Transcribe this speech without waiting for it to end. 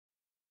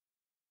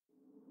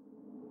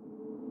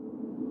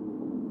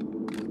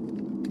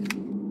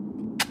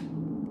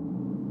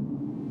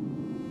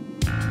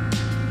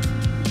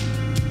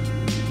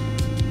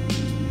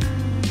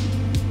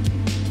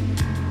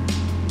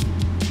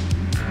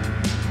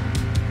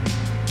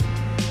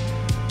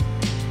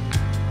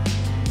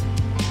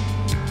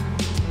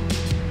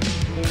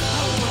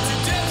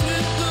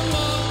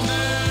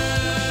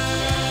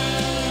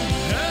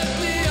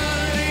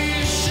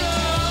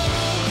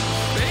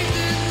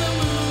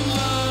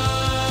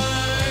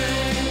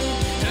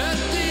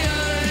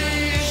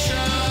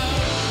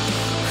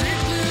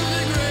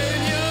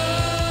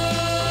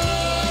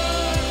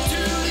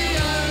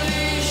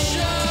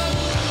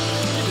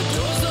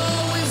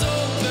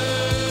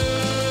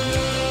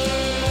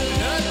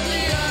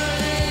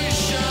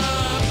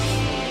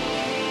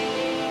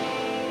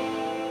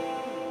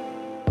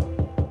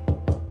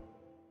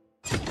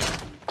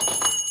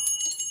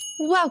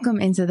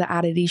Welcome into the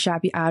Oddity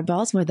Shop, you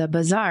oddballs, where the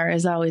bazaar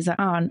is always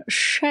on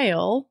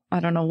sale. I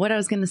don't know what I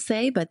was going to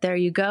say, but there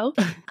you go.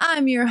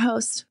 I'm your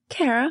host,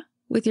 Kara,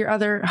 with your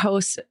other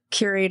host,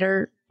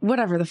 curator,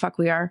 whatever the fuck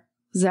we are,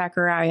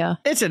 Zachariah.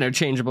 It's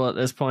interchangeable at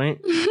this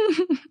point.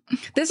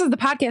 This is the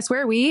podcast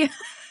where we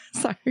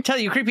tell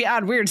you creepy,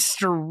 odd, weird,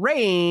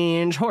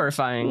 strange,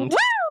 horrifying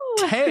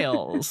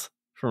tales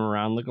from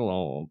around the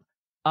globe.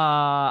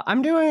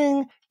 I'm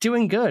doing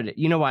good.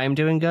 You know why I'm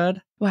doing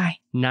good? Why?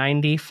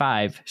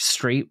 95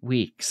 straight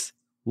weeks.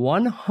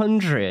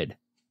 100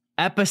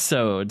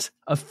 episodes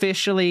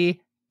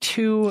officially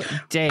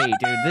today,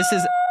 dude. This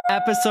is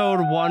episode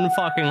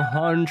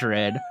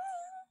 100,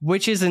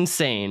 which is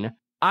insane.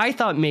 I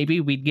thought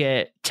maybe we'd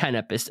get 10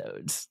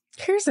 episodes.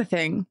 Here's the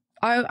thing.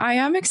 I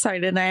am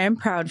excited. I am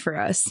proud for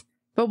us.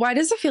 But why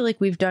does it feel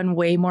like we've done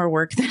way more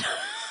work than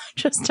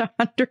just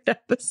 100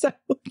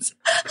 episodes?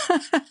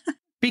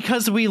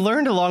 Because we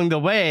learned along the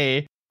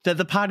way that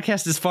the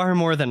podcast is far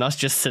more than us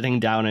just sitting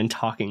down and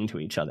talking to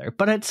each other.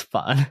 But it's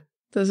fun.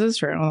 This is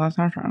true. That's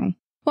not true.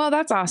 Well,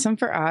 that's awesome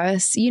for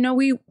us. You know,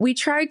 we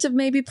tried to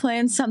maybe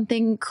plan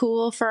something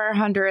cool for our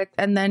 100th,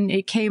 and then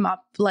it came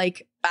up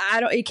like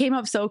it came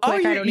up so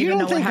quick. I don't even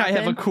know what happened. You don't think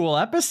I have a cool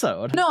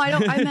episode? No, I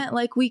don't. I meant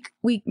like we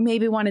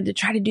maybe wanted to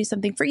try to do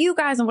something for you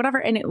guys and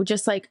whatever, and it was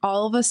just like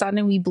all of a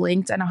sudden we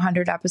blinked and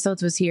 100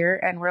 episodes was here,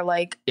 and we're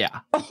like, yeah.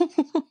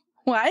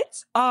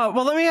 What?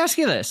 Well, let me ask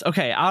you this.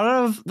 Okay, out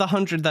of the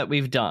 100 that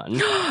we've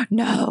done,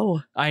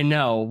 no, I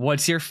know.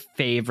 What's your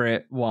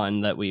favorite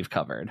one that we've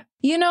covered?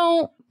 You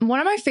know,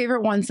 one of my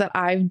favorite ones that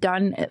I've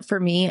done,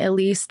 for me at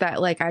least,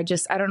 that like I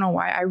don't know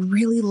why, I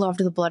really loved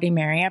the Bloody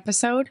Mary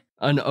episode.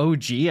 An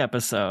OG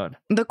episode.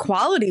 The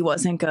quality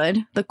wasn't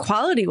good.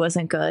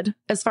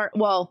 As far,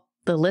 well,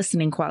 the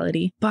listening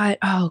quality. But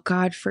oh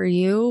God, for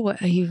you,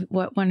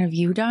 what one have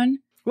you done?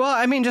 Well,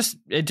 I mean, it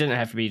didn't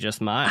have to be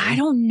just mine. I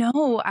don't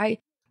know.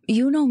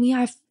 You know me,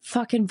 I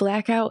fucking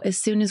black out as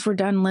soon as we're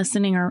done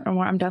listening or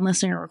I'm done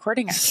listening or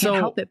recording. I can't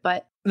help it,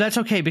 but that's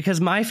okay,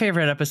 because my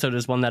favorite episode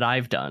is one that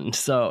I've done.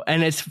 So,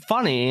 and it's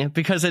funny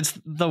because it's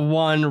the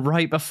one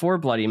right before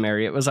Bloody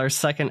Mary. It was our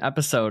second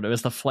episode. It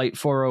was the Flight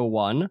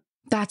 401.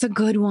 That's a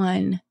good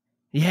one.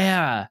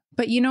 Yeah.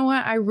 But you know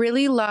what? I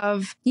really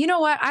love, you know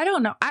what? I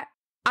don't know.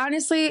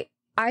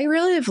 I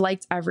really have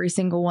liked every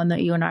single one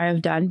that you and I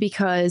have done,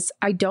 because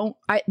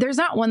there's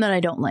not one that I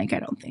don't like, I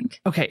don't think.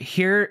 Okay,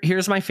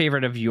 here's my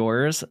favorite of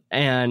yours.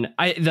 And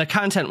the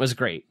content was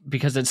great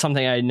because it's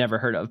something I had never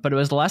heard of, but it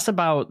was less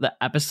about the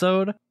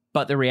episode,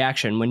 but the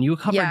reaction. When you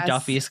covered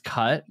Duffy's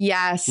cut,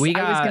 yes, we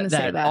got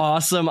that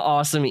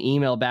awesome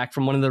email back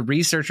from one of the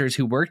researchers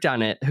who worked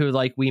on it, who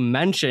like we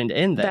mentioned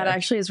in there. That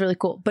actually is really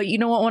cool. But you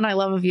know what one I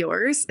love of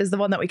yours is the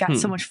one that we got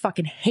so much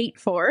fucking hate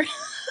for.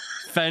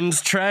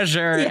 Fenn's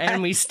treasure,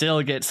 and we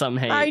still get some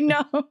hate. I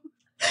know.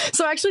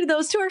 So actually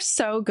those two are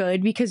so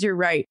good, because you're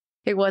right.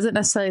 It wasn't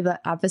necessarily the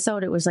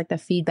episode, it was like the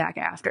feedback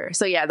after.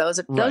 So yeah,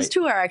 those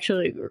two are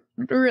actually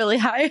really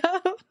high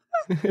up.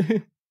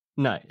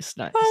 Nice.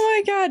 Oh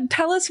my God.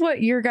 Tell us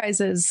what your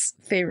guys'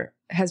 favorite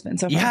has been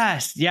so far.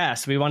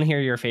 Yes. We want to hear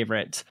your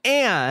favorites.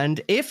 And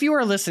if you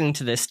are listening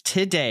to this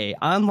today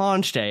on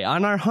launch day,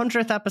 on our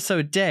 100th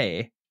episode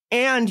day,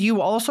 and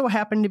you also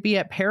happen to be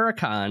at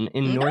Paracon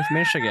in North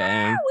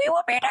Michigan, we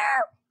will be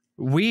there.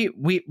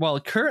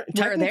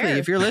 Technically,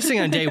 if you're listening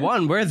on day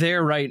one, we're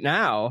there right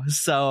now.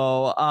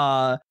 So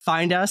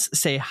find us,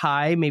 say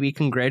hi, maybe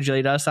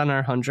congratulate us on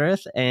our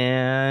 100th,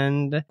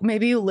 and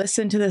maybe you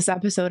listen to this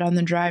episode on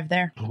the drive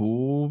there.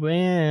 Oh,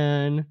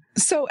 man.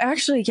 So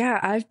actually, yeah,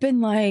 I've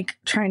been like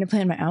trying to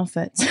plan my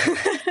outfits.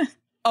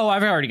 Oh,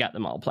 I've already got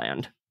them all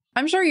planned.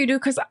 I'm sure you do,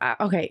 because,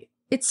 okay.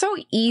 It's so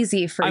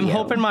easy for you. I'm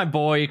hoping my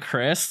boy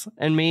Chris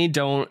and me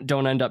don't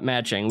end up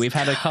matching. We've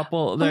had a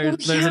couple.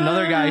 There's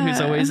another guy who's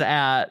always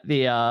at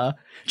the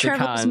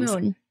Traveler's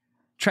Moon.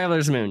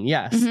 Traveler's Moon,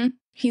 yes. Mm-hmm.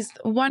 He's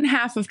one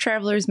half of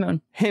Traveler's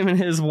Moon. Him and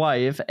his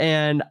wife.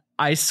 And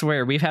I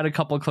swear, we've had a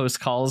couple close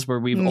calls where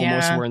we've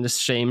almost worn the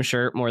same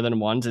shirt more than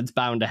once. It's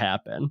bound to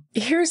happen.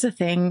 Here's the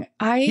thing.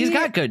 He's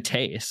got good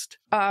taste.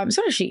 So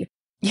does she.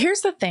 Here's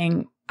the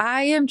thing.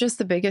 I am just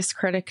the biggest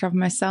critic of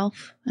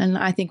myself. And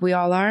I think we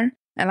all are.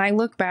 And I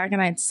look back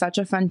and I had such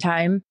a fun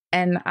time,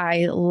 and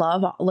I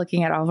love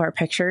looking at all of our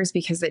pictures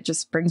because it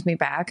just brings me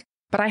back.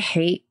 But I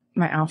hate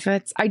my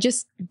outfits. I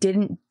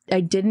didn't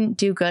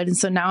do good. And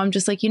so now I'm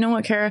just like, you know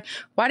what, Kara,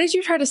 why did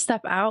you try to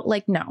step out?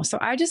 Like, no. So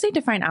I just need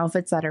to find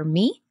outfits that are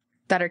me,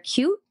 that are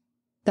cute,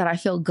 that I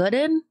feel good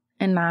in,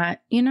 and not,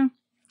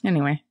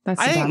 anyway,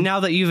 that's I think now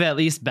that you've at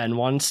least been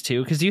once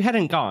too, because you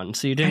hadn't gone,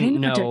 so you didn't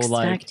know what to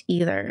expect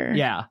either.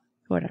 Yeah.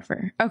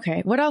 Whatever.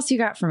 Okay. What else you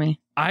got for me?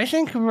 I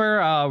think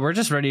we're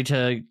just ready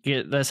to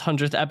get this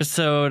 100th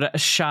episode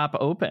shop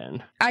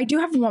open. I do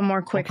have one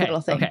more quick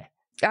little thing. Okay.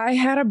 I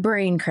had a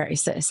brain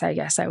crisis, I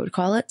guess I would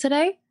call it,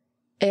 today.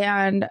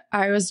 And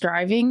I was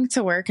driving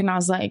to work and I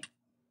was like,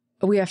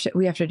 we have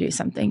to do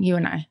something. You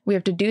and I, we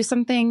have to do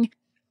something.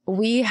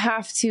 We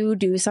have to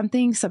do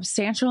something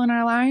substantial in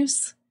our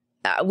lives.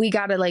 We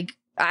got to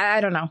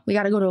I don't know. We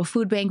got to go to a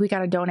food bank. We got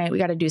to donate. We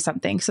got to do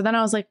something. So then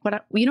I was like,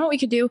 you know what we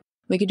could do?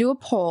 we could do a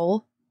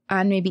poll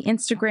on maybe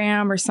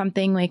Instagram or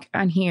something like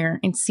on here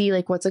and see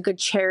like what's a good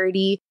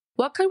charity.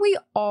 What could we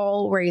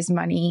all raise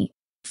money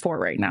for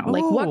right now?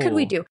 Like, what could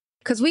we do?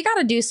 Because we got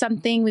to do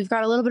something. We've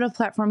got a little bit of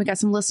platform. We got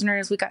some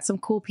listeners. We got some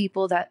cool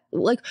people that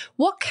like,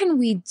 what can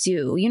we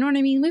do? You know what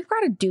I mean? We've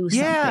got to do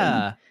something.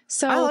 Yeah.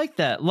 So I like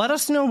that. Let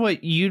us know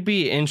what you'd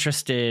be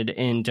interested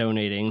in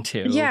donating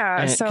to.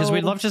 Yeah. Because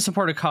we'd love to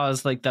support a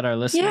cause like that our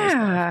listeners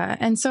Yeah. love.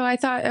 And so I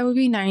thought it would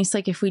be nice,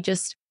 like, if we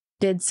just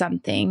did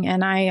something.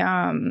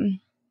 And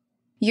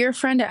your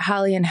friend at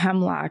Holly and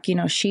Hemlock, you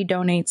know, she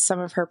donates some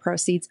of her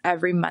proceeds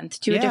every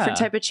month to a different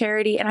type of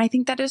charity. And I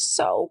think that is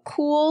so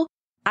cool.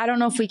 I don't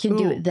know if we can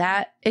do it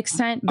that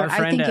extent, but our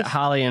friend I think at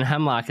Holly and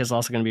Hemlock is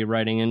also going to be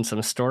writing in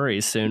some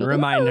stories soon.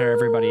 Reminder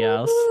everybody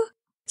else.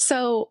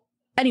 So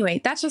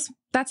anyway, that's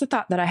a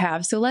thought that I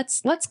have. So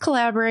let's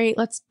collaborate.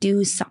 Let's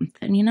do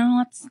something, you know,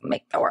 let's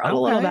make the world a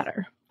little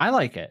better. I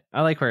like it.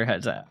 I like where your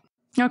head's at.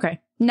 Okay.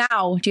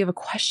 Now, do you have a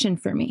question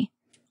for me?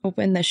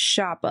 Open the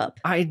shop up.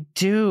 I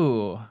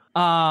do.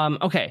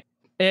 Okay.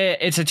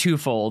 It's a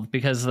twofold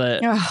because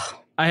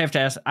I have to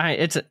ask.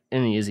 It's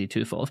an easy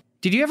twofold.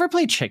 Did you ever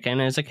play chicken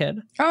as a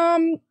kid?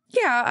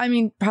 Yeah. I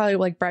mean, probably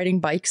like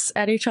riding bikes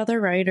at each other,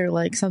 right? Or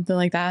like something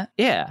like that.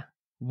 Yeah.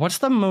 What's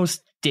the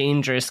most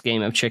dangerous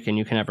game of chicken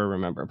you can ever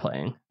remember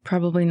playing?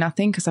 Probably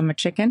nothing because I'm a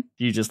chicken.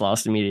 You just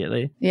lost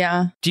immediately.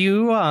 Yeah. Do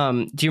you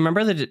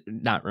remember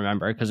not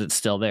remember because it's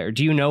still there.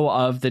 Do you know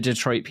of the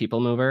Detroit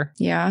People Mover?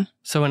 Yeah.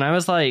 So when I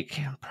was like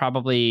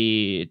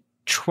probably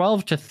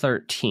 12 to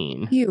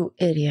 13. You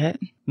idiot.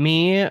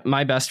 Me,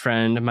 my best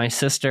friend, my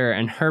sister,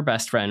 and her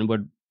best friend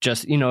would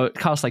just, you know, it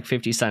cost like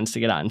 50 cents to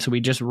get on. So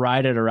we just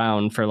ride it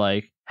around for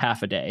like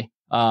half a day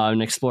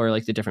and explore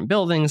like the different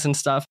buildings and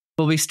stuff.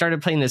 But we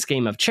started playing this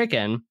game of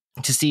chicken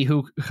to see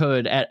who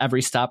could at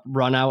every stop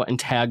run out and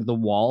tag the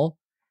wall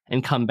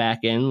and come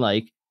back in,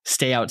 like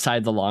stay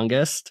outside the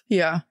longest.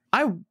 Yeah.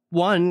 I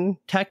won,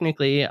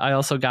 technically. I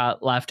also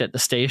got left at the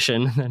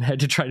station and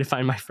had to try to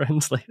find my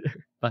friends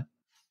later. But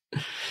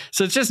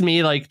so it's just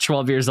me, like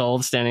 12 years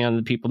old, standing on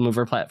the People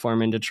Mover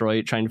platform in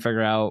Detroit, trying to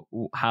figure out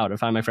how to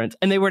find my friends.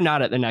 And they were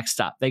not at the next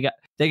stop. They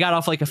got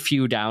off like a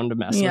few down to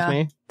mess with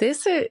me. They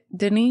said,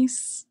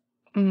 Denise,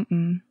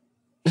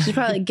 she's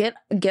probably like,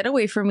 get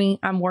away from me.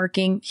 I'm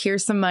working.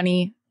 Here's some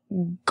money.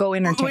 Go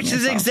entertain Which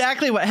yourself. is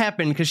exactly what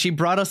happened because she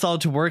brought us all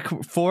to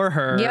work for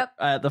her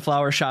at the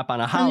flower shop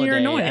on a holiday. And you're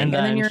annoying. And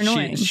then you're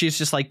annoying. She's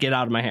just like, get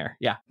out of my hair.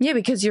 Yeah. Yeah,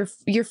 because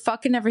you're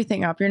fucking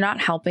everything up. You're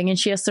not helping, and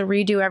she has to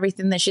redo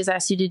everything that she's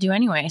asked you to do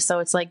anyway. So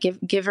it's like give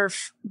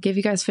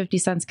you guys 50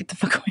 cents. Get the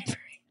fuck away from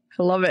me.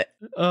 I love it.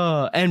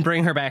 And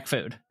bring her back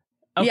food.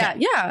 Okay.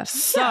 Yeah.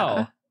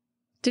 So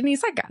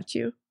Denise, I got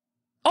you.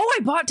 Oh,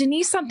 I bought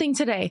Denise something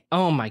today.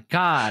 Oh my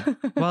God.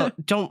 Well,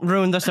 don't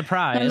ruin the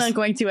surprise. I'm not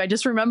going to. I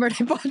just remembered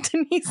I bought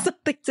Denise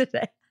something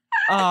today.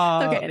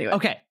 Okay, anyway.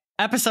 Okay.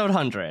 Episode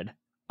 100.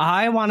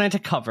 I wanted to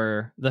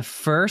cover the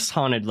first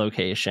haunted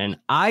location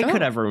I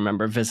could ever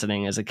remember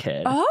visiting as a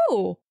kid.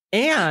 Oh.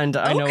 And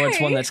I know it's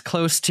one that's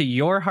close to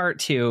your heart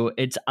too.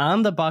 It's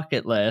on the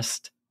bucket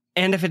list.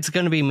 And if it's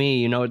going to be me,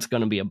 you know it's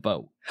going to be a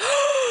boat.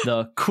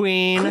 The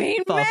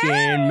Queen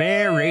fucking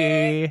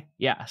Mary.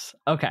 Yes.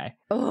 Okay.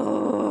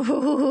 Oh.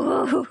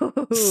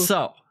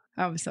 So.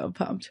 I'm so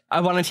pumped.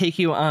 I want to take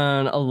you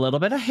on a little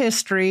bit of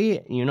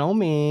history. You know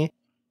me.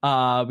 We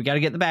got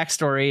to get the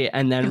backstory.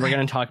 And then we're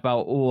going to talk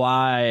about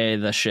why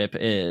the ship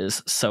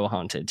is so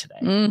haunted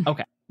today.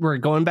 Okay. We're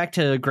going back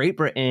to Great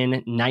Britain,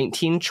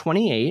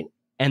 1928.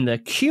 And the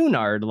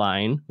Cunard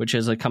Line, which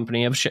is a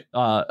company of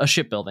a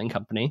shipbuilding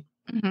company,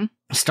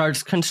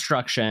 starts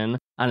construction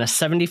on a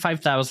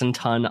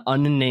 75,000-ton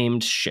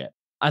unnamed ship.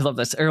 I love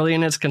this. Early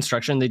in its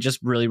construction, they just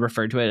really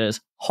referred to it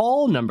as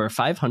hull number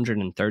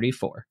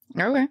 534.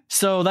 Okay.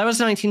 So that was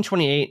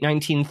 1928.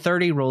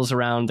 1930 rolls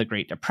around, the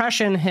Great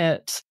Depression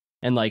hits,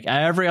 and like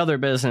every other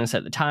business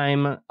at the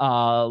time,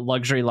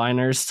 luxury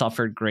liners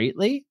suffered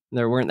greatly.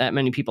 There weren't that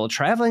many people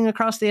traveling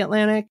across the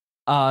Atlantic,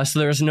 so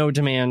there was no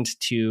demand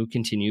to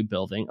continue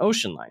building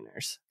ocean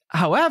liners.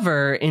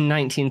 However, in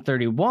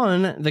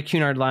 1931, the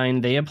Cunard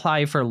Line, they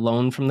apply for a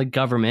loan from the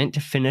government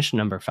to finish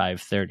number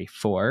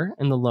 534,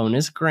 and the loan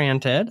is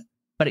granted,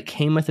 but it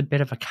came with a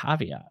bit of a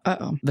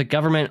caveat. The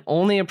government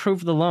only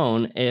approved the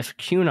loan if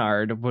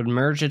Cunard would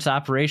merge its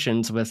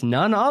operations with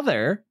none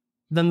other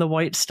than the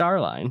White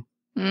Star Line,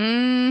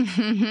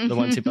 the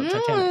ones who built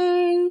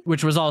Titanic,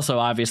 which was also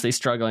obviously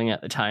struggling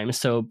at the time.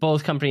 So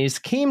both companies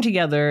came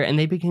together and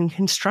they began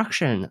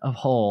construction of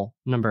hull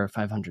number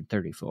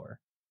 534.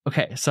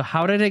 Okay, so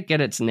how did it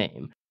get its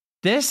name?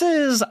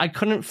 I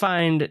couldn't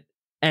find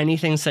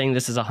anything saying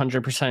this is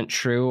 100%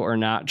 true or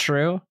not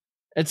true.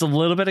 It's a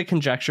little bit of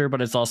conjecture,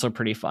 but it's also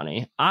pretty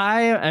funny.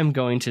 I am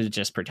going to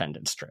just pretend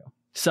it's true.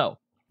 So,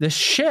 the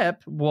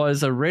ship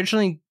was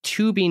originally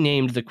to be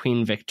named the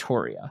Queen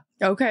Victoria.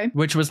 Okay.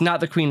 Which was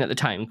not the Queen at the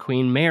time.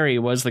 Queen Mary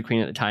was the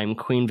Queen at the time.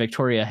 Queen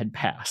Victoria had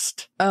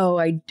passed.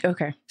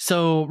 Okay.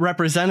 So,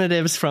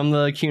 representatives from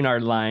the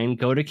Cunard Line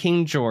go to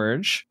King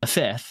George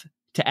V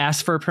to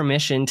ask for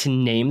permission to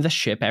name the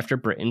ship after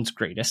Britain's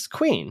greatest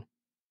queen.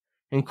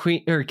 And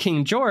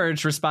King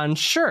George responds,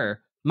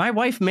 "Sure, my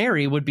wife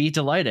Mary would be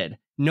delighted,"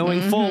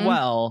 knowing full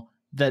well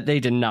that they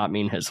did not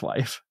mean his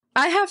wife.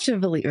 I have to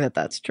believe that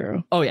that's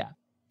true. Oh, yeah.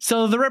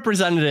 So the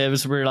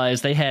representatives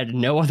realized they had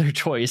no other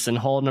choice, and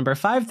hull number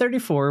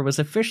 534 was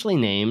officially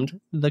named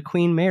the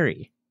Queen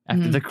Mary,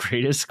 after the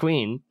greatest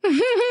queen.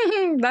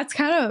 That's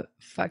kind of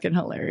fucking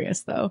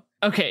hilarious, though.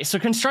 Okay, so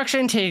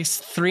construction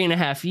takes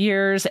 3.5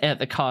 years at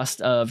the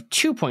cost of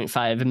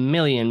 £2.5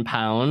 million.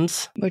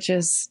 Which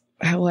is,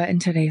 what in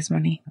today's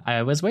money?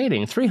 I was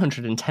waiting.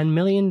 $310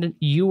 million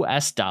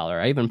US dollar.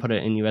 I even put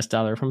it in US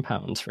dollar from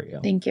pounds for you.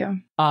 Thank you.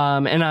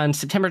 And on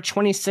September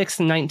 26,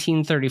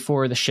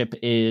 1934, the ship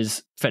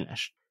is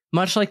finished.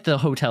 Much like the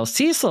Hotel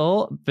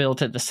Cecil,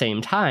 built at the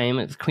same time,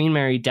 the Queen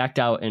Mary decked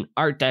out in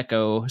Art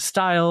Deco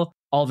style,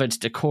 all of its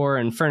decor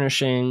and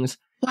furnishings.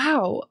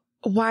 Wow.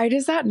 Why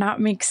does that not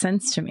make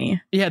sense to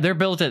me? Yeah, they're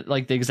built at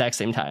like the exact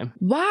same time.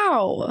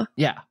 Wow.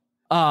 Yeah.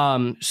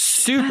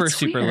 Super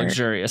weird.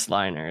 Luxurious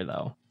liner,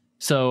 though.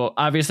 So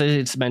obviously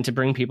it's meant to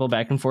bring people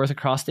back and forth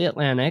across the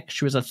Atlantic.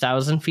 She was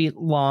 1,000 feet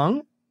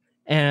long.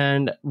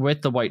 And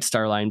with the White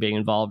Star Line being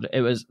involved,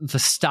 the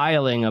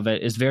styling of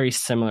it is very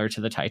similar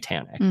to the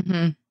Titanic.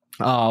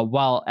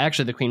 While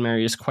actually the Queen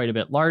Mary is quite a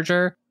bit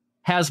larger,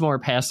 has more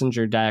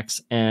passenger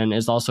decks, and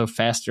is also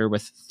faster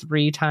with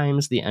 3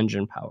 times the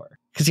engine power.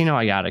 Because,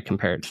 I got to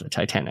compare it to the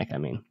Titanic. I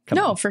mean,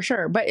 no, on. For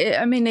sure. But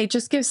it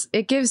just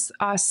gives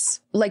us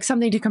like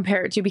something to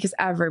compare it to, because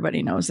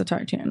everybody knows the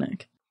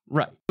Titanic.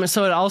 Right.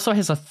 So it also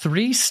has a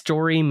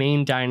 3-story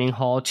main dining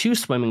hall, 2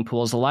 swimming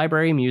pools, a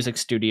library, music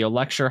studio,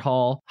 lecture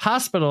hall,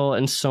 hospital,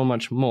 and so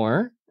much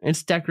more.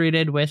 It's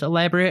decorated with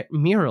elaborate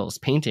murals,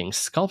 paintings,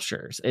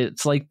 sculptures.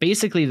 It's like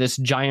basically this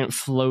giant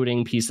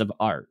floating piece of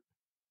art.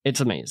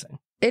 It's amazing.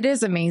 It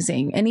is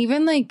amazing. And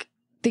even like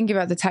thinking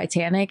about the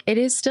Titanic, it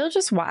is still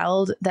just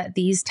wild that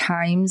these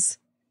times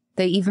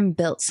they even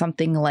built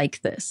something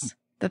like this,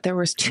 that there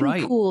was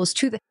 2 pools,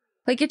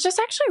 like, it's just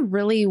actually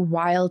really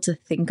wild to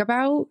think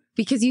about,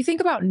 because you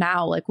think about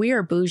now, like, we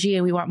are bougie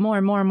and we want more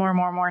and more and more and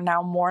more and more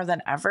now more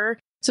than ever.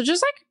 So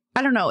just like,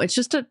 I don't know, it's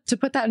just to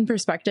put that in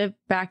perspective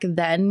back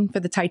then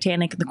for the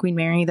Titanic and the Queen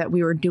Mary, that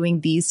we were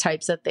doing these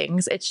types of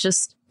things. It's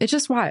just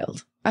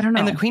wild. I don't know.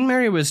 And the Queen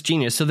Mary was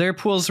genius. So their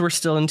pools were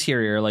still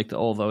interior like the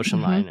old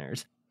ocean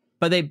liners,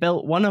 but they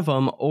built one of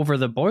them over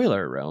the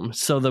boiler room.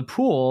 So the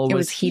pool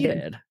was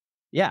heated.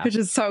 Yeah. Which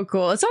is so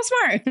cool. It's so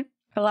smart.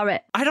 I love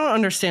it. I don't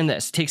understand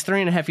this. It takes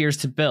 3.5 years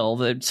to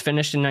build. It's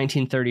finished in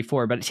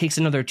 1934, but it takes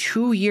another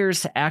 2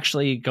 years to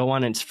actually go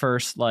on its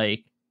first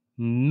like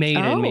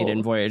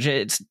maiden voyage.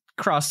 It's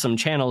crossed some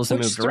channels and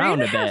moved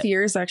around a bit. 3.5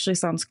 years actually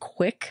sounds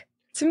quick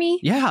to me.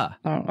 Yeah.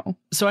 I don't know.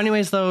 So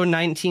anyways, though,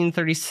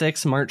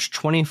 1936, March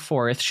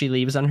 24th, she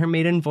leaves on her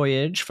maiden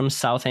voyage from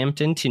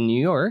Southampton to New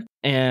York.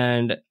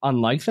 And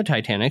unlike the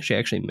Titanic, she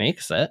actually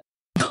makes it.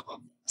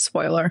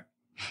 Spoiler.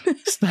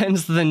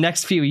 Spends the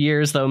next few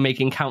years, though,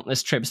 making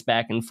countless trips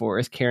back and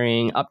forth,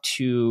 carrying up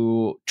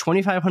to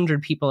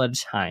 2,500 people at a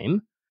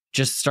time.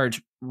 Just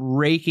starts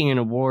raking in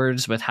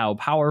awards with how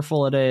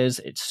powerful it is.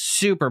 It's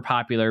super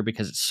popular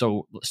because it's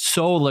so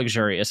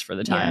luxurious for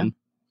the time.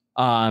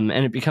 Yeah.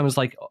 And it becomes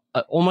like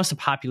almost a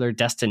popular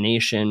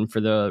destination for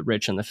the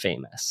rich and the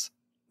famous.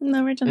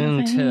 The rich and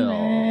the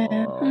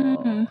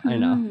famous. I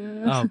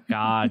know. Oh,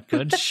 God.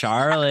 Good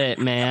Charlotte,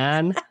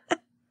 man.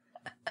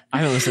 I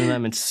haven't listened to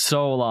them in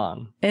so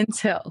long.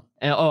 Until.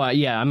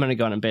 Yeah, I'm going to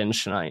go on a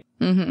binge tonight.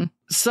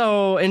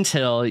 So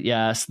until,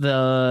 yes,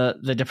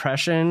 the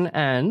Depression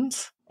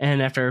ends.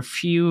 And after a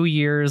few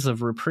years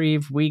of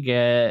reprieve, we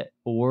get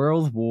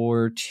World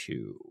War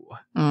II.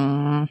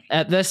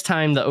 At this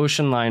time, the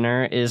ocean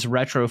liner is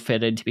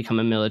retrofitted to become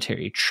a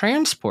military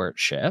transport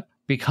ship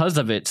because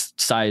of its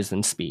size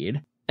and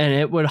speed. And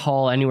it would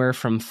haul anywhere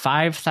from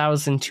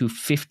 5,000 to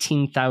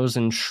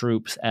 15,000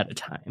 troops at a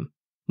time.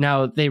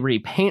 Now, they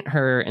repaint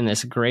her in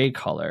this gray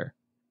color,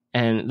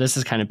 and this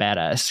is kind of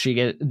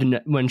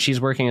badass. When she's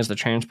working as the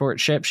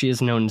transport ship, she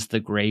is known as the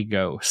Gray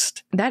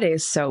Ghost. That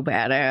is so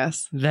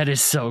badass. That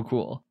is so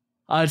cool.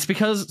 It's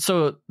because,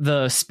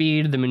 the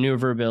speed, the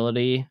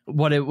maneuverability,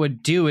 what it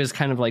would do is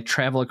kind of like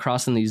travel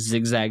across in these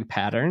zigzag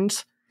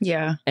patterns.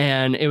 Yeah.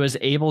 And it was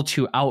able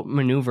to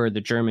outmaneuver the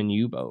German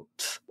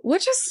U-boats.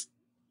 Which is...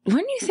 When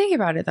you think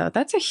about it, though,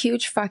 that's a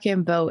huge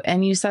fucking boat.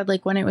 And you said,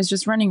 like, when it was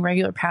just running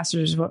regular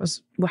passengers,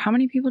 how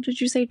many people did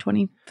you say?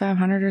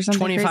 2,500 or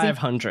something?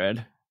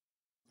 2,500.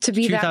 To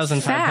be that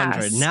 2,500.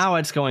 fast. Now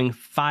it's going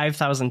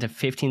 5,000 to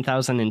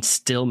 15,000 and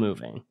still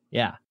moving.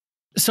 Yeah.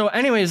 So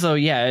anyways, though,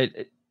 yeah,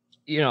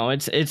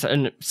 it's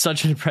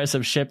such an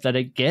impressive ship that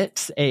it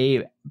gets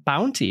a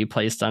bounty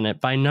placed on it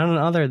by none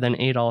other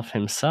than Adolf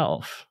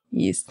himself.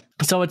 Yes.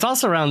 So it's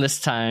also around this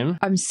time.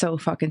 I'm so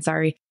fucking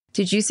sorry.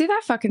 Did you see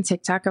that fucking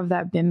TikTok of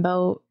that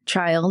bimbo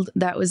child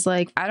that was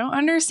like, I don't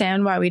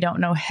understand why we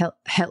don't know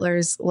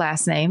Hitler's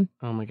last name?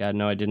 Oh my God,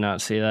 no, I did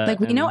not see that. Like,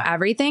 we know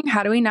everything.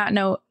 How do we not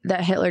know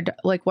that Hitler,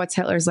 like, what's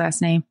Hitler's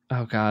last name?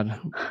 Oh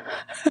God.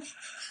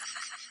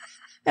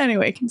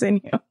 Anyway,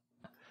 continue.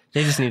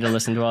 They just need to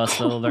listen to us.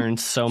 They'll learn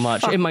so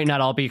much. It might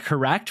not all be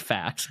correct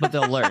facts, but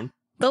they'll learn.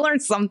 They'll learn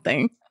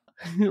something.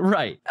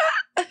 Right.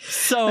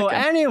 So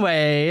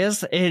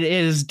anyways, it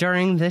is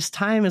during this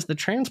time as the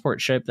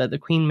transport ship that the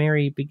Queen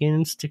Mary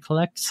begins to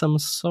collect some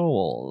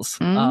souls.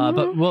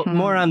 But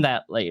more on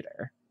that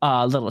later.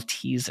 A little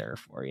teaser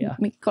for you.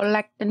 We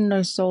collecting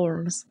the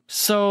souls.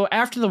 So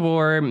after the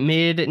war,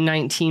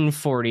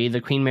 mid-1940,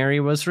 the Queen Mary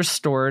was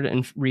restored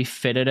and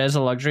refitted as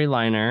a luxury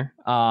liner,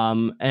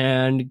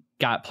 and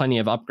got plenty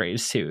of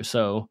upgrades too.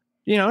 So,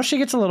 you know, she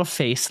gets a little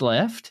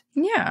facelift.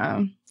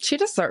 Yeah, she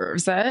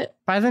deserves it.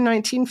 By the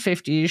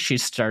 1950s,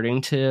 she's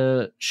starting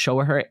to show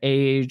her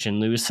age and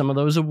lose some of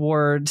those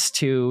awards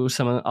to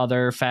some of the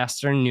other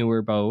faster,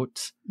 newer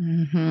boats.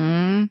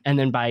 Mm-hmm. And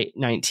then by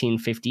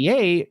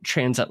 1958,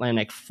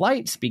 transatlantic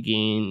flights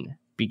began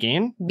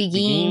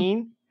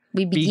to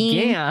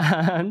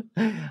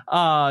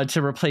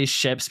replace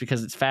ships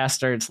because it's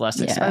faster, it's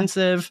less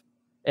expensive,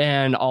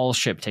 and all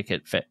ship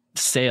ticket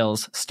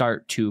sales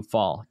start to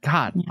fall.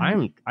 God,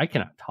 I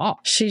cannot talk.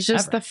 She's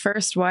just the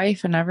first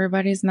wife, and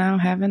everybody's now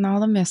having all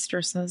the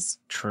mistresses.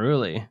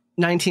 Truly.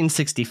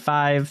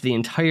 1965, the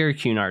entire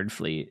Cunard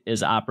fleet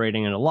is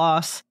operating at a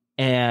loss,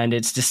 and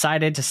it's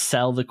decided to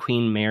sell the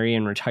Queen Mary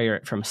and retire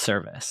it from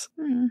service.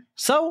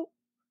 So,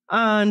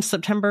 on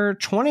September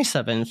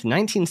 27th,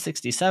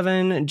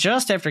 1967,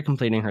 just after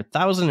completing her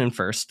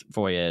 1001st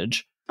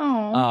voyage,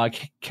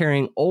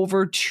 carrying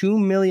over 2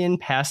 million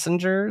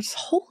passengers.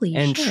 Holy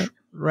and shit.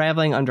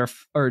 Traveling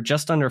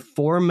just under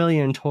 4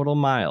 million total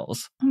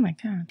miles. Oh my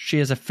God. She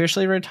is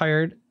officially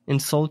retired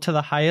and sold to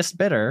the highest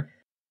bidder,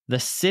 the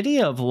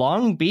city of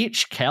Long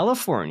Beach,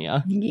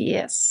 California.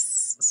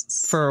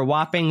 Yes. For a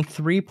whopping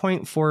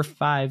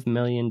 $3.45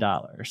 million.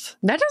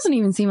 That doesn't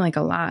even seem like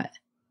a lot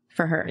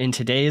for her. In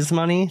today's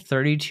money,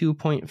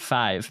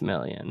 $32.5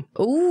 million.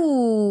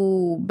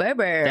 Ooh, baby.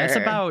 That's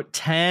about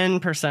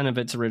 10% of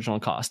its original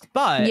cost.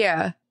 But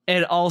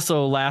it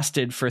also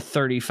lasted for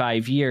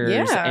 35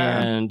 years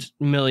and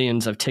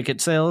millions of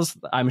ticket sales.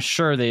 I'm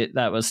sure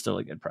that was still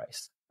a good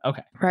price.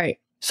 Okay. Right.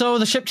 So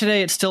the ship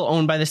today, it's still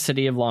owned by the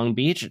city of Long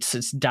Beach.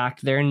 It's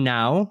docked there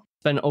now.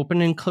 It's been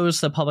open and closed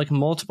to the public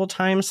multiple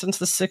times since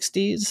the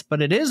 60s,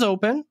 but it is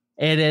open.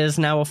 It is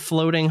now a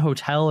floating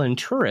hotel and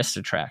tourist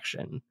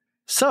attraction.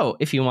 So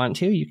if you want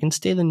to, you can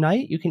stay the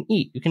night, you can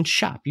eat, you can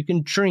shop, you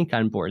can drink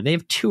on board. They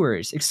have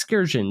tours,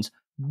 excursions,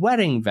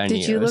 wedding venues.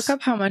 Did you look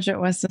up how much it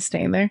was to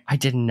stay there? I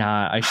did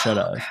not. I should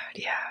have. God,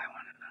 yeah, I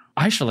want to know.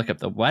 I should look up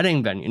the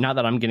wedding venue. Not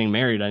that I'm getting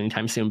married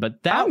anytime soon,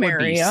 but that would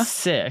be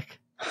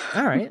sick.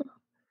 All right.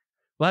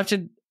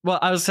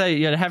 I would say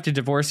you'd have to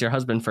divorce your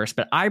husband first,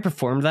 but I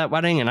performed that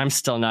wedding and I'm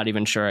still not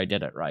even sure I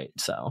did it right.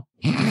 So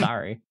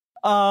sorry.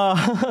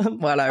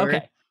 Whatever.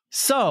 Okay.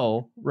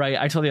 So, right,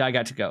 I told you I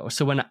got to go.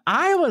 So when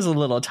I was a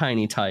little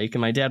tiny tyke and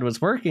my dad was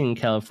working in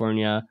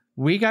California,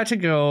 we got to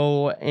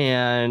go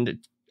and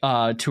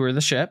tour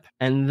the ship.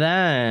 And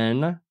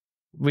then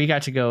we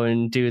got to go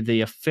and do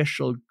the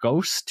official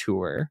ghost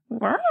tour.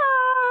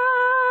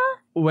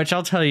 Which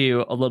I'll tell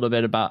you a little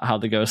bit about how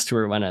the ghost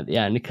tour went at the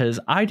end, because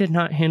I did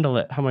not handle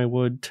it how I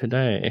would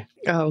today.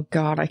 Oh,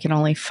 God, I can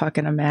only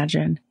fucking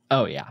imagine.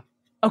 Oh, yeah.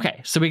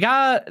 Okay, so we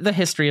got the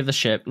history of the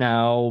ship.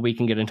 Now we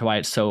can get into why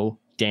it's so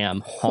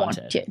damn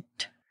haunted.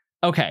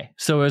 Okay,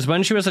 so it was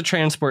when she was a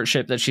transport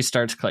ship that she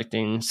starts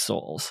collecting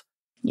souls.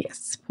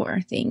 Yes,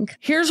 poor thing.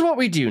 Here's what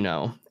we do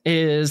know,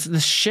 is the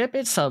ship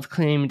itself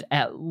claimed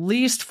at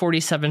least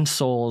 47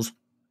 souls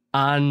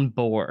on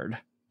board.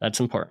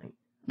 That's important.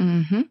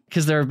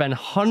 Because there have been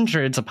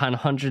hundreds upon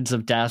hundreds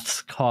of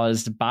deaths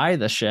caused by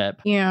the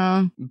ship.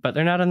 Yeah. But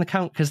they're not on the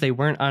count because they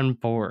weren't on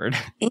board.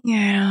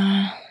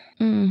 Yeah.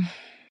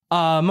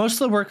 Most of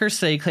the workers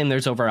claim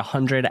there's over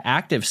 100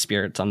 active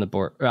spirits on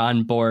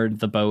board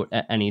the boat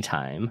at any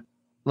time.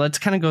 Let's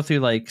kind of go through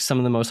like some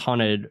of the most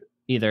haunted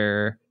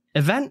either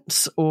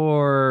events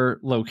or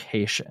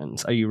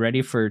locations. Are you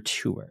ready for a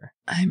tour?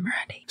 I'm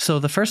ready. So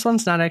the first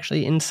one's not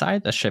actually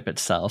inside the ship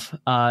itself.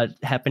 It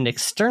happened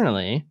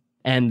externally.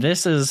 And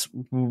this is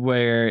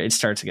where it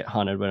starts to get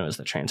haunted when it was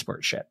the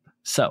transport ship.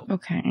 So,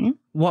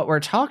 what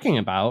we're talking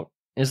about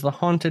is the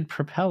haunted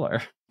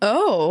propeller.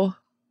 Oh,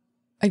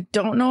 I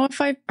don't know if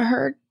I've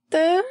heard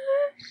this.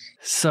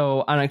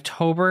 So, on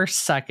October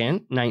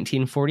 2nd,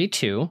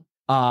 1942,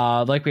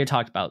 like we had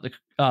talked about,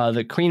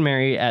 the Queen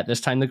Mary, at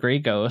this time the Grey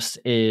Ghost,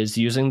 is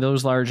using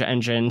those large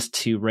engines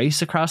to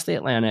race across the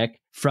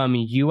Atlantic from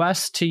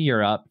U.S. to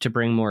Europe to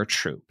bring more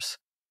troops.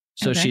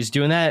 So she's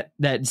doing that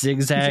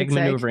zigzag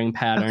maneuvering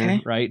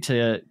pattern, right,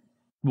 to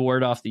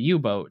ward off the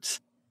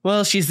U-boats.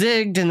 Well, she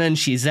zigged and then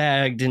she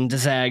zagged and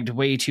zagged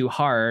way too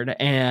hard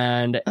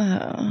and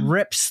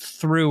rips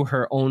through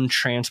her own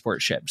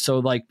transport ship. So,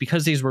 like,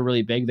 because these were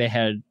really big, they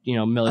had,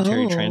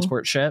 military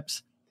transport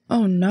ships.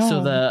 Oh, no.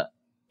 So the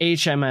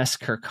HMS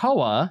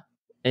Curacoa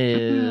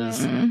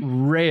is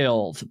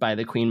railed by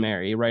the Queen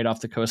Mary right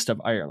off the coast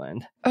of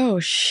Ireland.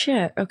 Oh,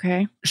 shit.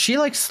 Okay. She,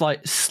 like,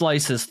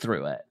 slices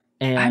through it.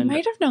 And I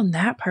might have known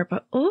that part,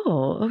 but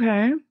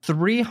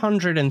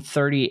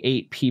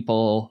 338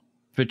 people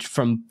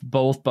from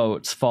both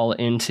boats fall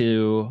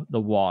into the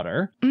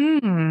water.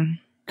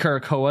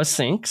 Curacoa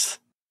sinks.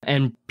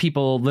 And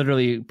people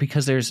literally,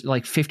 because there's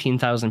like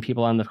 15,000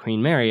 people on the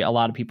Queen Mary, a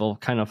lot of people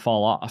kind of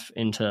fall off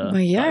into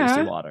the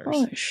icy waters.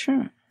 Oh,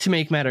 sure. To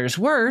make matters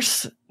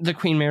worse, the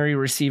Queen Mary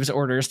receives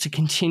orders to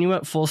continue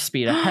at full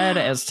speed ahead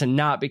as to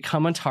not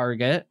become a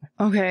target.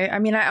 Okay, I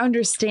mean, I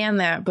understand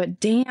that,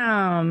 but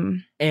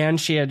damn. And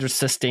she had to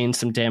sustain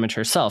some damage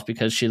herself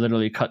because she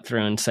literally cut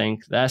through and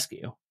sank the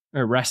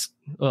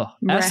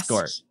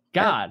escort.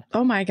 God.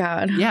 Oh my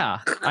God.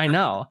 Yeah, I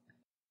know.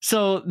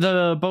 So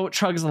the boat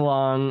chugs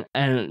along,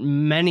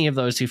 and many of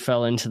those who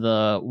fell into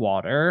the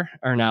water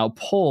are now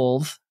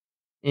pulled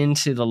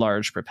into the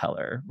large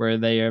propeller, where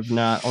they are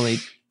not only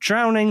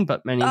drowning,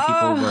 but many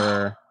people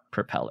were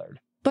propellered.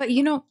 But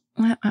you know,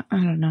 I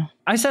don't know.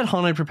 I said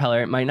haunted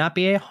propeller. It might not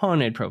be a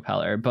haunted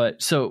propeller,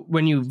 but so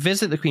when you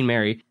visit the Queen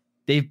Mary,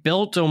 they've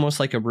built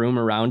almost like a room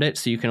around it,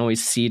 so you can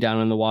always see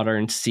down in the water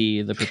and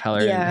see the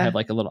propeller and have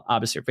like a little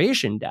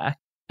observation deck.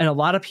 And a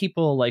lot of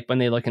people, like when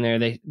they look in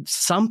there,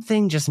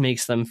 something just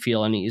makes them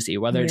feel uneasy,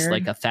 whether it's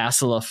like a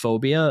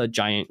thalassophobia, a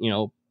giant,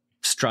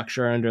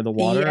 structure under the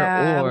water,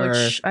 or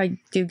which I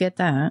do get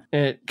that.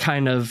 It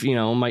kind of,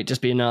 might just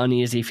be an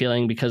uneasy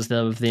feeling because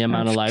of the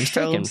amount of lives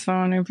taken.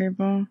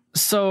 People.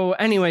 So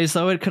anyways,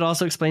 though, it could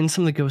also explain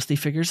some of the ghostly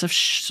figures of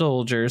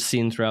soldiers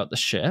seen throughout the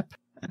ship.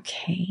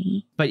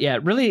 Okay. But yeah,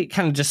 it really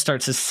kind of just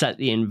starts to set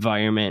the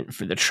environment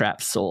for the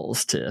trapped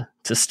souls to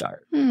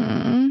start.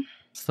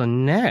 So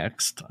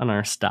next on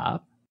our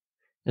stop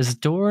is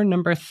door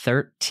number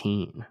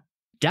 13.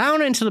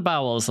 Down into the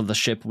bowels of the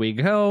ship we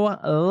go.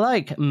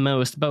 Like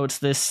most boats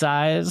this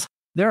size,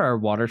 there are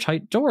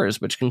watertight doors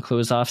which can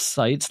close off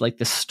sites like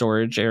the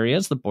storage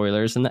areas, the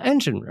boilers, and the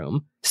engine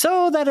room,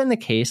 so that in the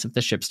case if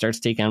the ship starts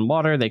taking on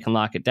water, they can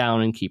lock it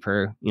down and keep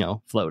her,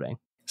 floating.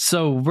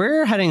 So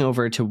we're heading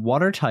over to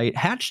Watertight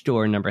Hatch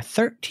Door number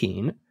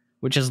 13,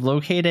 which is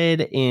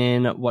located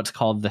in what's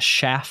called the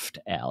Shaft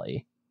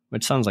Alley,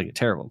 which sounds like a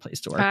terrible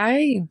place to work.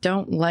 I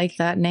don't like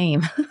that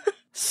name.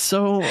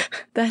 So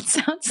that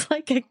sounds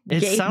like a gay bar.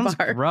 It sounds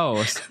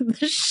gross.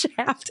 The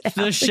Shaft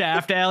Alley. The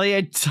Shaft Alley.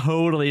 It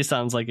totally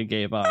sounds like a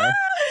gay bar.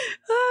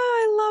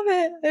 I love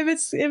it.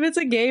 If it's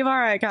a gay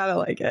bar, I kind of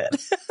like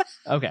it.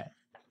 Okay.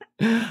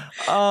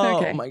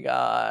 Oh my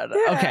God.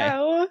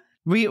 Okay.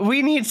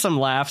 We need some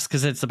laughs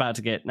because it's about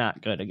to get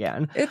not good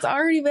again. It's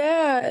already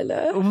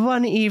bad.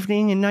 One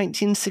evening in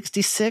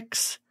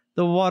 1966,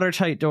 the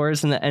watertight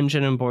doors in the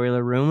engine and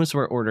boiler rooms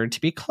were ordered to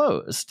be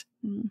closed.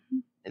 Mm-hmm.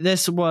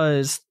 This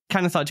was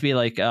kind of thought to be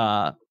like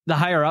the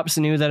higher ups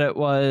knew that it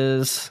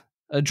was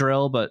a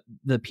drill, but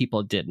the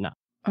people did not.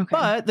 Okay.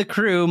 But the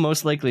crew,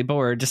 most likely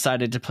bored,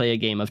 decided to play a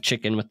game of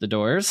chicken with the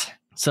doors.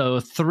 So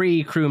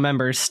 3 crew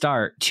members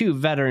start, 2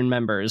 veteran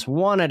members,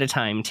 one at a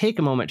time, take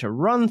a moment to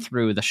run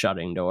through the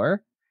shutting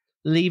door,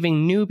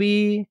 leaving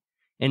newbie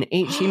and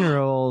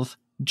 18-year-old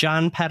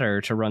John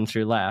Petter to run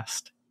through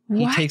last.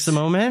 He takes a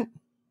moment,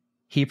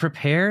 he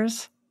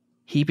prepares,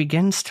 he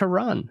begins to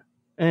run.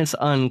 And it's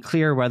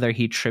unclear whether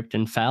he tripped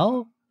and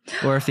fell,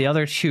 or if the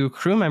other 2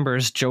 crew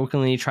members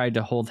jokingly tried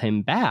to hold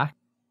him back.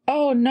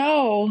 Oh,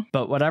 no.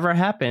 But whatever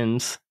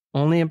happens,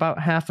 only about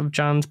half of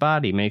John's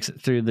body makes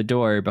it through the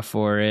door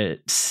before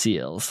it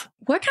seals.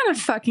 What kind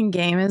of fucking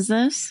game is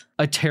this?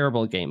 A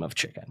terrible game of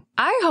chicken.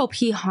 I hope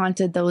he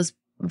haunted those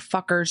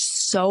fuckers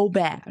so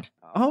bad.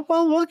 Oh,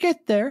 well, we'll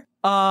get there.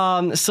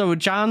 So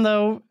John,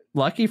 though,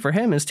 lucky for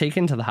him, is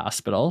taken to the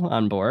hospital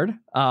on board,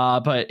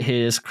 but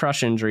his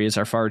crush injuries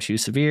are far too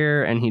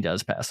severe, and he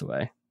does pass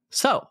away.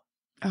 So,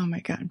 oh my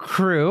God.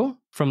 Crew,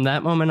 from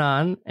that moment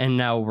on, and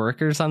now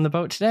workers on the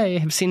boat today,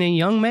 have seen a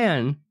young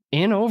man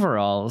in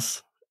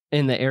overalls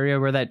in the area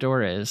where that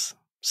door is.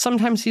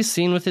 Sometimes he's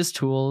seen with his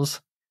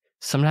tools.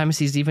 Sometimes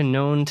he's even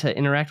known to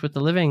interact with the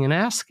living and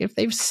ask if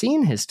they've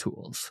seen his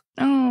tools.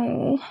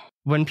 Oh.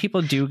 When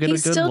people do get a good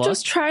look. He's still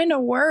just trying to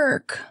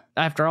work.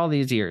 After all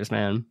these years,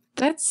 man.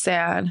 That's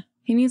sad.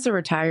 He needs to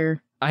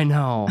retire. I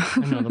know,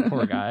 the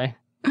poor guy.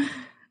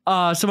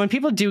 So when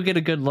people do get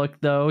a good look,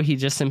 though, he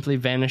just simply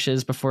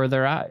vanishes before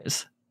their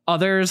eyes.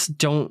 Others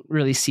don't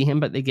really see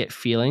him, but they get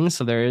feelings.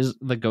 So there is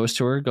the ghost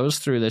tour goes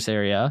through this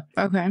area.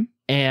 Okay.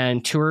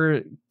 And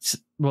tour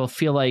will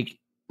feel like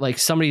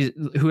somebody,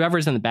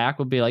 whoever's in the back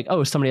will be like,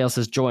 oh, somebody else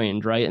has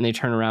joined, right? And they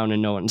turn around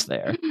and no one's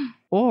there.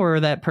 Or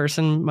that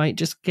person might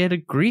just get a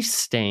grease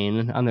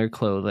stain on their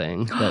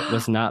clothing that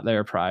was not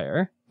there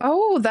prior.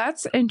 Oh,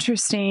 that's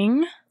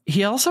interesting.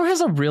 He also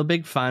has a real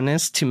big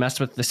fondness to mess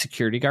with the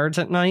security guards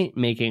at night,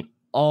 making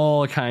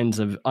all kinds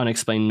of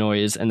unexplained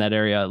noise in that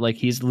area. Like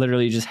he's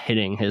literally just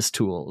hitting his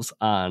tools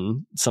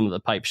on some of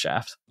the pipe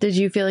shafts. Did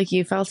you feel like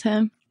you felt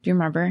him? Do you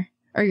remember?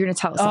 Or you're going to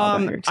tell us all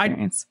about your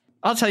experience?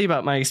 I'll tell you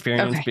about my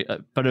experience,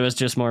 but it was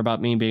just more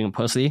about me being a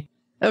pussy.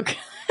 Okay.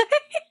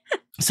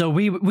 So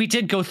we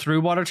did go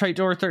through Watertight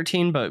Door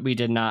 13, but we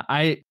did not.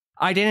 I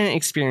didn't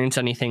experience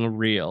anything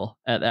real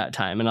at that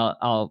time, and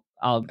I'll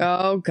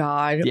oh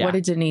God, yeah. What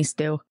did Denise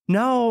do?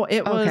 No,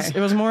 it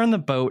was more on the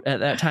boat at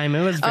that time.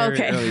 It was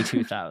very early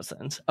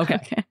 2000s.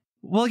 Okay.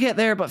 We'll get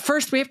there, but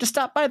first we have to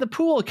stop by the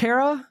pool,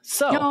 Kara.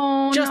 So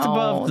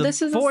above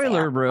the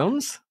boiler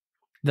rooms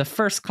the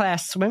first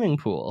class swimming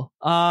pool.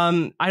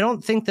 I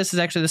don't think this is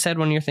actually the sad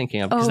one you're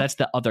thinking of, because that's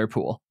the other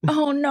pool.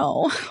 Oh,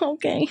 no.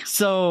 Okay.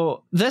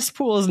 So this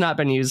pool has not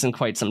been used in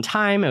quite some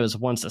time. It was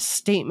once a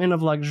statement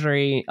of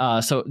luxury.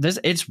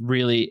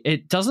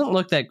 It doesn't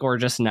look that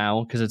gorgeous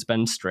now because it's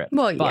been stripped.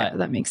 Well, yeah,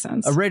 that makes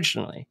sense.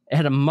 Originally, it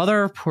had a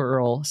mother of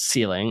pearl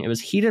ceiling. It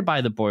was heated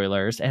by the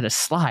boilers. It had a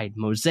slide,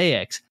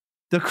 mosaics.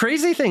 The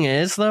crazy thing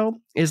is, though,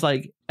 is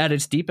like at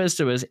its deepest,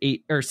 it was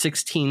 8 or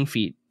 16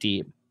 feet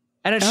deep.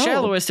 At its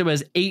shallowest, it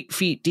was 8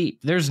 feet deep.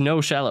 There's no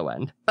shallow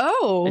end.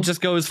 Oh. It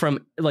just goes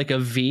from like a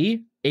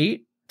V,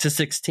 8 to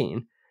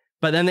 16.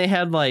 But then they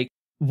had like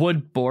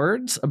wood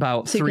boards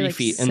about 3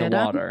 feet in the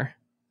water.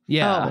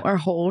 Yeah. Oh, or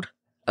hold.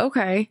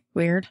 Okay.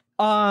 Weird.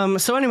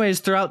 So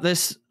anyways, throughout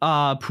this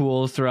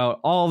pool, throughout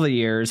all the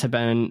years, have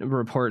been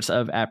reports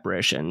of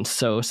apparitions.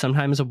 So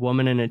sometimes a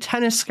woman in a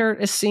tennis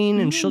skirt is seen,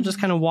 and she'll just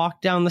kind of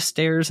walk down the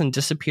stairs and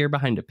disappear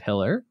behind a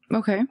pillar.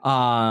 Okay.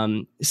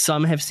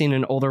 Some have seen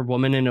an older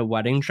woman in a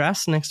wedding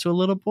dress next to a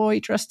little boy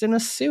dressed in a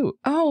suit.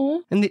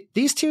 Oh. And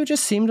these two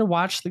just seem to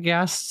watch the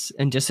guests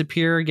and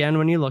disappear again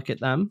when you look at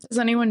them. Does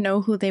anyone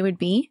know who they would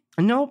be?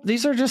 Nope.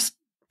 These are just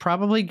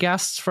probably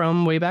guests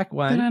from way back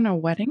when. But on a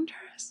wedding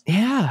dress?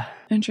 Yeah.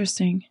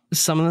 Interesting.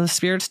 Some of the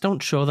spirits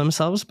don't show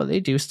themselves, but they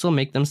do still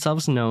make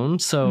themselves known.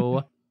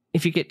 So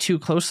if you get too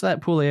close to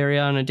that pool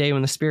area on a day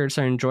when the spirits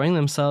are enjoying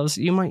themselves,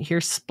 you might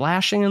hear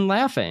splashing and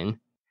laughing.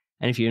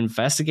 And if you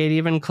investigate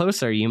even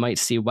closer, you might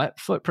see wet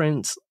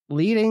footprints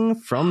leading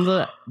from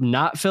the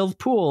not filled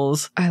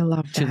pools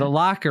to the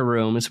locker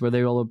rooms, where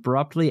they will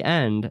abruptly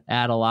end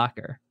at a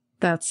locker.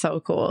 That's so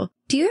cool.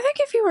 Do you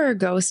think if you were a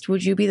ghost,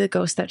 would you be the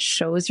ghost that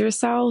shows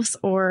yourselves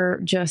or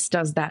just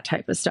does that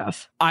type of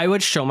stuff? I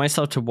would show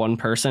myself to one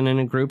person in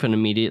a group and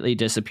immediately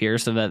disappear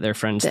so that their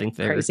friends think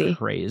they're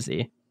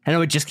crazy. And I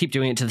would just keep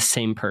doing it to the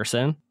same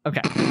person.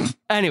 Okay.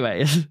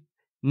 Anyways,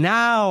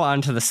 now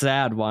on to the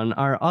sad one,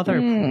 our other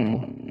pool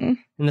in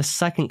the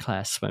second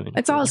class swimming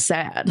It's pool. all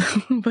sad,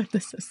 but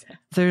this is sad.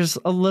 There's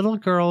a little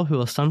girl who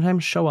will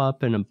sometimes show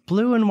up in a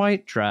blue and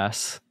white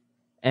dress,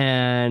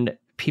 and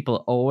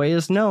people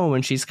always know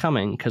when she's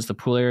coming because the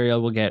pool area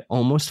will get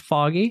almost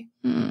foggy.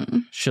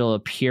 She'll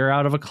appear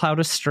out of a cloud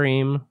of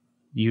steam,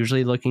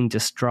 usually looking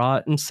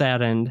distraught and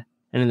saddened.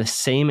 And in the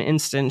same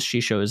instant she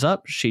shows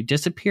up, she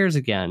disappears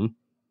again,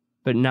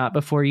 but not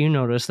before you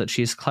notice that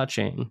she's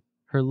clutching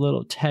her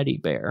little teddy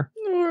bear.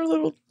 Oh, her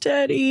little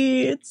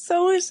teddy. It's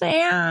so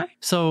sad.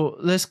 So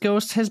this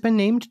ghost has been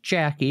named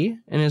Jackie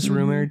and is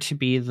rumored to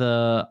be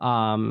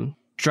the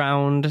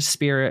drowned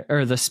spirit,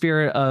 or the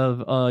spirit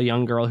of a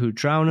young girl who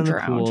drowned in the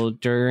pool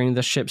during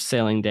the ship's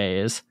sailing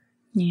days.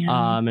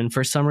 Yeah. And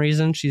for some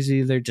reason, she's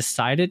either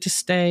decided to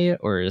stay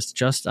or is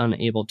just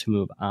unable to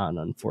move on,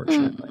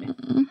 unfortunately.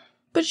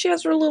 But she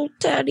has her little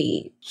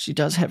teddy. She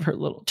does have her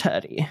little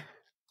teddy.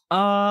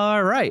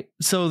 All right.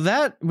 So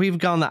that we've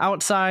gone the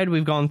outside,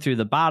 we've gone through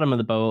the bottom of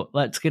the boat.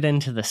 Let's get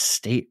into the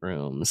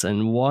staterooms.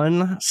 And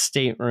one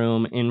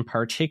stateroom in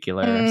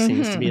particular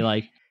seems to be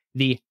like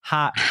the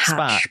hot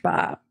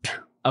spot.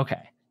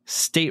 Okay.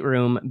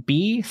 Stateroom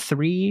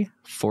B340.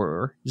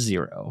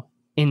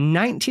 In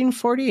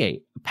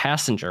 1948,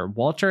 passenger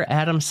Walter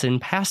Adamson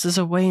passes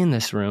away in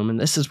this room, and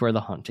this is where the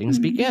hauntings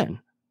begin.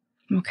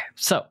 Okay.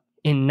 So,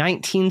 in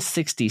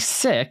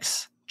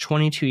 1966,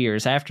 22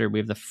 years after, we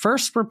have the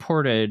first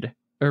recorded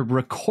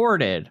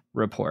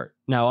report.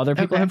 Now, other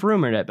people have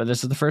rumored it, but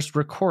this is the first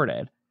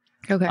recorded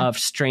of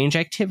strange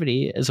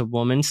activity as a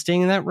woman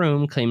staying in that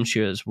room claims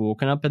she was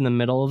woken up in the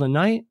middle of the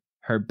night.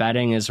 Her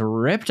bedding is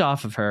ripped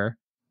off of her.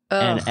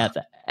 And at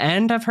the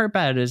end of her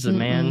bed is a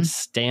man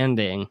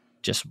standing,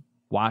 just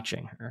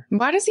watching her.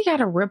 Why does he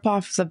gotta rip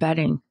off the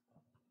bedding?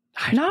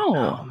 I don't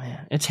know,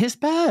 man. It's his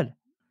bed.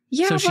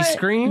 Yeah, so she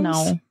screams.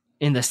 No.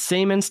 In the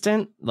same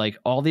instant, like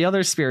all the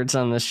other spirits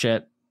on this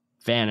ship,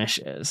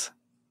 vanishes.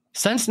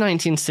 Since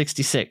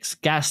 1966,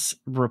 guests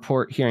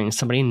report hearing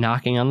somebody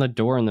knocking on the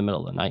door in the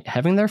middle of the night,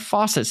 having their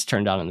faucets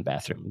turned on in the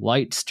bathroom,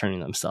 lights turning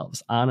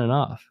themselves on and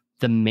off.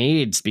 The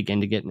maids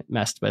begin to get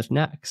messed with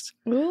next.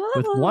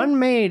 With one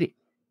maid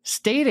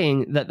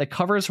stating that the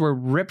covers were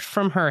ripped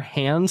from her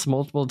hands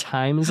multiple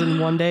times in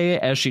one day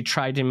as she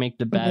tried to make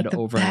the bed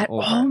over and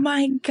over. Oh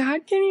my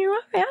God, can you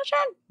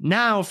imagine?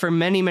 Now, for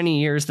many, many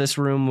years, this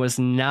room was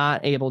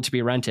not able to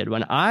be rented.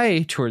 When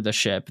I toured the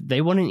ship,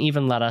 they wouldn't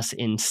even let us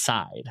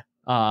inside.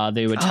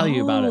 They would tell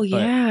you about it. Oh,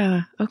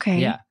 yeah. Okay.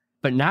 Yeah.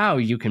 But now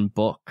you can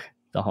book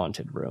the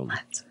haunted room.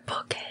 Let's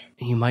book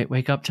it. You might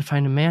wake up to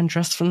find a man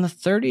dressed from the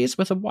 30s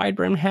with a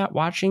wide-brimmed hat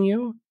watching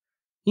you.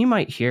 You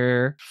might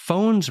hear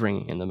phones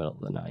ringing in the middle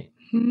of the night.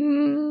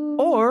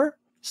 Or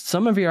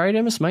some of your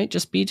items might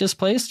just be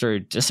displaced or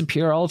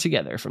disappear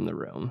altogether from the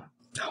room.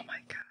 Oh my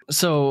God.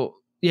 So,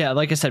 yeah,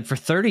 like I said, for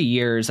 30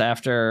 years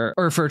after,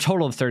 or for a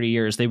total of 30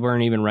 years, they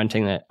weren't even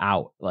renting it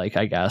out, like,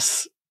 I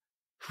guess,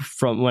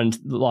 from when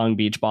Long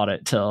Beach bought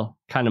it till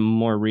kind of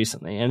more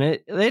recently. And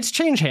it's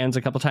changed hands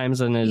a couple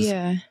times and is,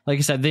 like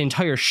I said, the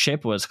entire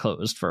ship was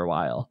closed for a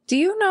while. Do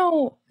you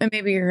know, and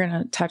maybe you're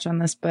going to touch on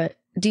this, but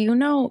do you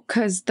know,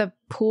 because the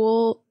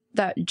pool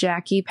that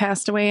Jackie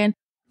passed away in,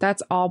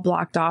 that's all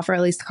blocked off, or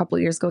at least a couple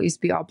of years ago, it used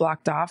to be all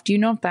blocked off. Do you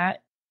know if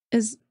that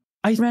is?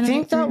 I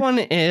think that one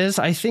is.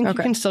 I think Okay.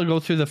 you can still go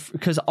through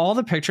because all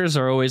the pictures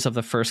are always of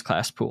the first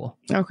class pool.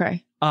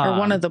 Okay. Or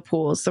one of the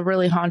pools, the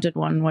really haunted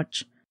one,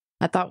 which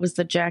I thought was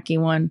the Jackie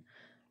one.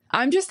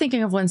 I'm just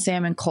thinking of when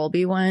Sam and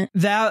Colby went.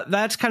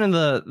 That's kind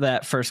of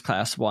that first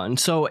class one.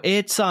 So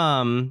it's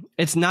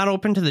not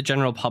open to the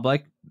general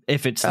public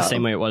if it's the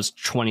same way it was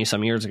 20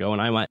 some years ago when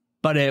I went.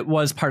 But it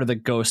was part of the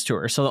ghost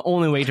tour. So the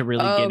only way to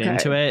really get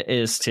into it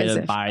is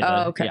to buy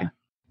the... okay. Yeah.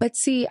 But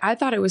see, I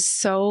thought it was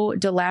so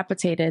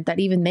dilapidated that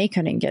even they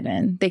couldn't get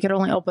in. They could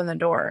only open the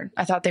door.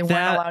 I thought they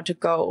weren't allowed to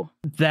go.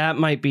 That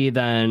might be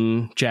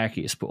then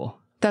Jackie's pool.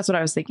 That's what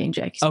I was thinking,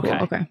 Jackie's pool.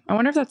 Okay. I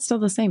wonder if that's still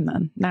the same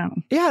then now.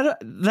 Yeah,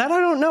 that I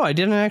don't know. I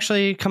didn't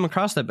actually come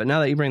across that. But now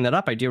that you bring that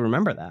up, I do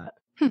remember that.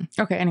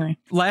 Okay, anyway.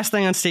 Last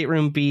thing on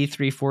stateroom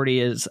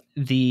B340 is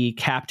the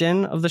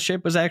captain of the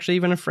ship was actually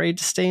even afraid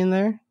to stay in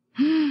there.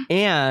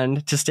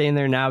 And to stay in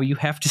there now, you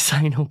have to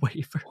sign a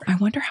waiver. I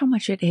wonder how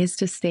much it is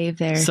to stay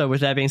there. So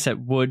with that being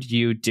said, would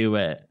you do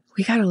it?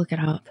 We got to look it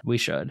up. We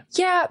should.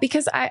 Yeah,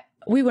 because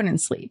we wouldn't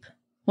sleep.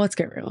 Let's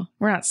get real.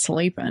 We're not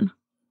sleeping.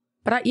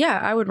 But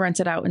I would rent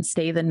it out and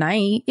stay the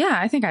night. Yeah,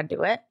 I think I'd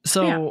do it.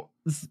 So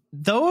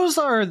those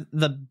are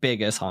the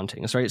biggest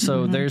hauntings, right?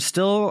 So there's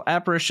still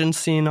apparitions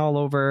seen all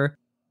over,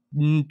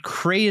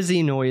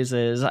 crazy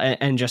noises,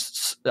 and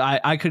just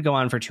I could go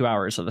on for 2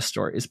 hours of the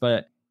stories,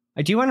 but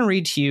I do want to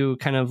read to you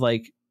kind of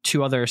like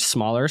 2 other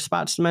smaller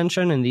spots to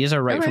mention, and these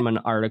are from an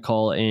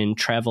article in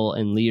Travel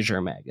and Leisure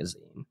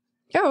magazine.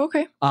 Oh,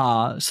 okay.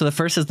 So the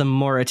first is the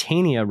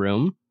Mauritania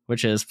Room,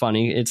 which is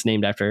funny. It's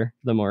named after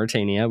the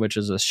Mauritania, which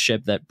is a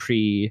ship that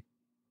predated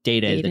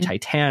the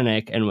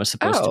Titanic and was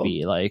supposed to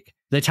be like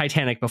the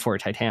Titanic before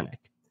Titanic.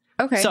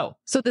 Okay. So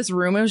this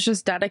room was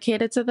just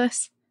dedicated to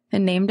this?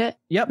 And named it?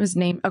 Yep. It was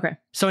named. Okay.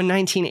 So in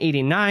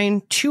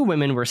 1989, 2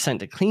 women were sent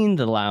to clean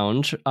the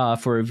lounge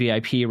for a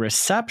VIP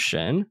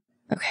reception.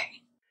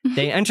 Okay.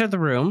 They entered the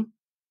room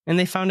and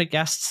they found a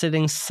guest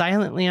sitting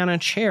silently on a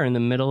chair in the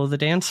middle of the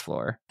dance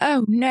floor.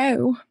 Oh,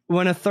 no.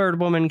 When a third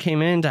woman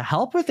came in to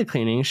help with the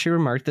cleaning, she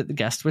remarked that the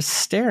guest was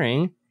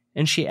staring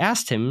and she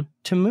asked him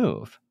to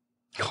move.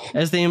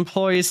 As the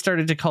employees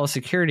started to call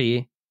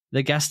security,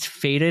 the guest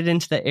faded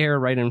into the air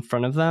right in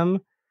front of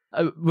them.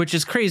 Which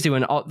is crazy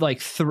when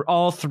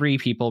all 3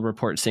 people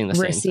report seeing the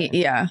same thing.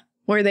 Yeah,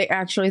 where they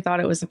actually thought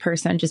it was a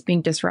person just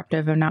being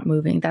disruptive and not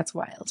moving. That's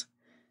wild.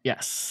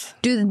 Yes.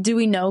 Do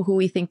we know who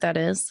we think that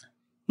is?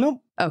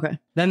 Nope. Okay.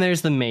 Then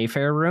there's the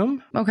Mayfair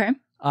Room. Okay.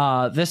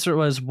 This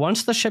was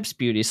once the ship's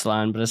beauty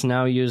salon, but is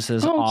now used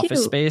as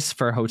office space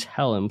for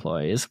hotel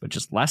employees, which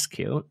is less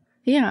cute.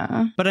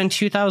 Yeah. But in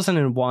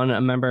 2001,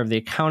 a member of the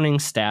accounting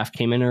staff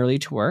came in early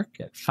to work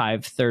at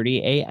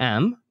 5:30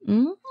 a.m.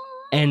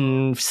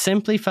 And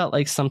simply felt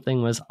like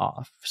something was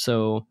off.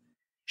 So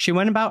she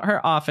went about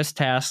her office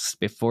tasks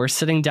before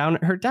sitting down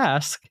at her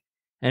desk,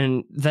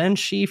 and then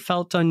she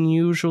felt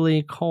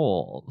unusually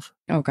cold.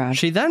 Oh, God.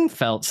 She then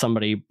felt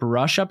somebody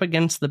brush up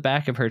against the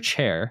back of her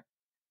chair,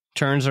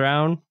 turns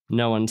around,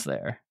 no one's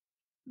there.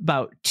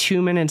 About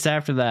 2 minutes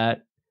after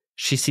that,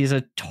 she sees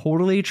a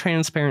totally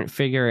transparent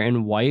figure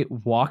in white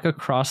walk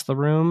across the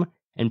room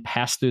and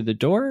pass through the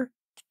door.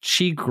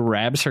 She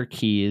grabs her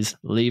keys,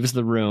 leaves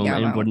the room,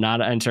 and would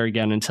not enter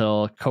again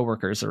until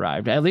coworkers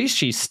arrived. At least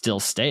she still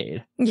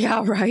stayed.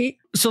 Yeah, right.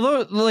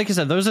 So, like I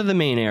said, those are the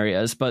main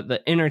areas, but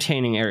the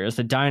entertaining areas,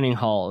 the dining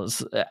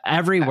halls,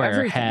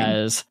 everywhere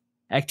has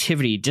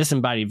activity,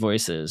 disembodied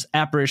voices,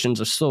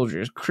 apparitions of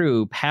soldiers,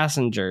 crew,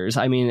 passengers.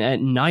 I mean,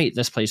 at night,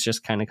 this place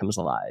just kind of comes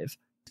alive.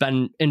 It's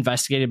been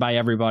investigated by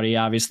everybody,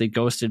 obviously.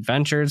 Ghost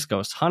Adventures,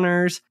 Ghost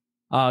Hunters.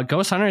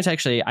 Ghost Hunters,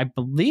 actually, I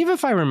believe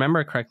if I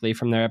remember correctly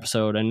from their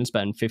episode, and it's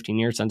been 15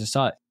 years since I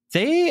saw it,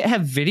 they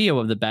have video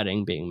of the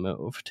bedding being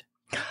moved.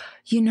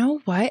 You know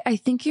what? I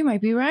think you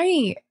might be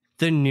right.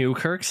 The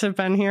Newkirks have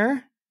been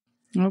here.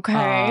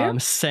 Okay.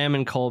 Sam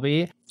and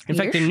Colby. In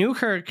fact, the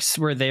Newkirks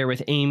were there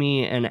with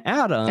Amy and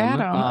Adam.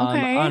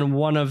 On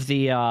one of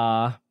the,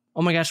 oh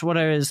my gosh, what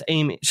is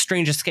Amy?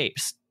 Strange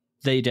Escapes.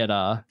 They did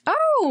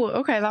Oh,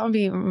 okay. That would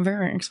be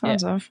very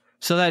expensive. Yeah.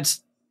 So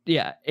that's,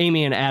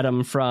 Amy and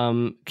Adam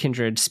from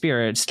Kindred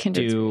Spirits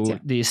do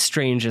the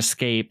Strange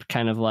Escape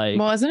kind of like...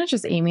 Well, isn't it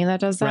just Amy that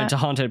does that? Rent a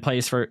haunted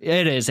place for...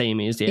 It is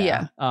Amy's,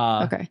 yeah.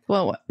 Okay.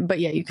 Well, but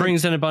yeah, you can...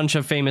 Brings in a bunch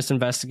of famous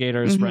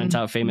investigators, rent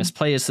out famous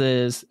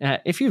places.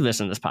 If you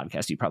listen to this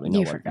podcast, you probably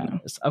know where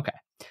that is. Okay.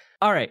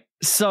 All right.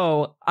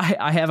 So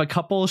I have a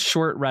couple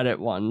short Reddit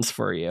ones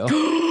for you.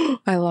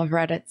 I love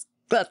Reddit.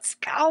 Let's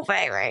go,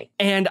 baby.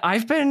 And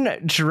I've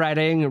been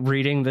dreading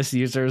reading this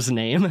user's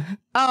name.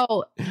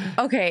 Oh,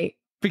 okay.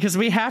 Because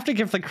we have to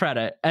give the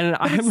credit, and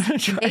I'm going to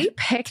try. They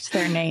picked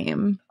their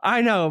name.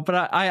 I know,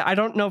 but I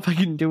don't know if I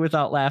can do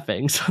without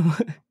laughing. So,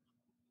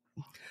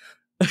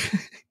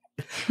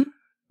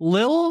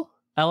 Lil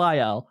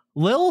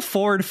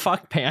Ford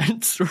Fuck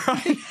Pants,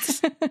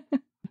 right?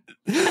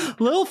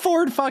 Lil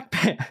Ford Fuck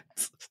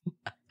Pants.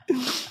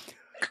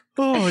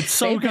 Oh, it's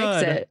so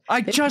good. It.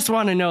 I just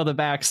want to know the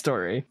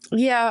backstory.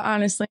 Yeah,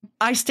 honestly.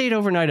 I stayed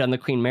overnight on the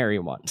Queen Mary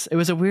once. It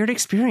was a weird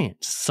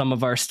experience. Some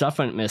of our stuff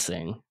went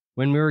missing.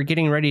 When we were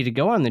getting ready to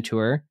go on the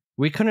tour,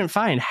 we couldn't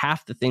find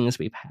half the things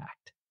we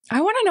packed.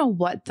 I want to know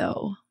what,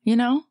 though, you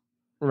know?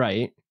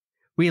 Right.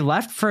 We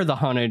left for the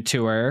haunted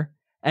tour,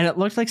 and it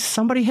looked like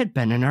somebody had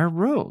been in our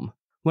room.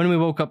 When we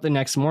woke up the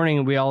next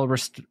morning, we all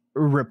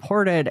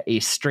reported a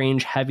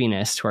strange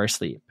heaviness to our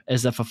sleep,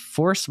 as if a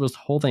force was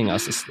holding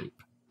us asleep.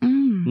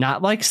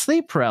 Not like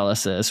sleep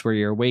paralysis, where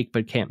you're awake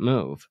but can't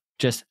move.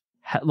 Just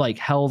like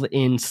held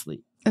in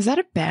sleep. Is that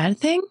a bad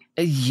thing?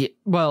 Yeah,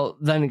 well,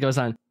 then it goes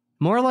on.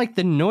 More like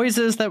the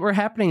noises that were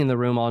happening in the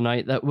room all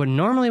night that would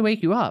normally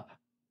wake you up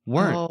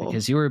weren't,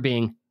 because you were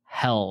being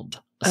held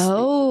asleep.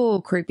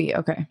 Oh, creepy.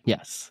 Okay.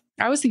 Yes.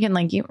 I was thinking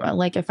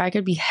like if I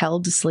could be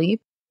held to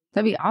sleep,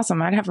 that'd be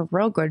awesome. I'd have a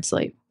real good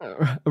sleep.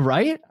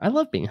 Right? I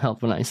love being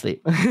held when I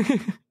sleep.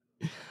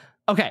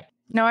 Okay.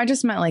 No, I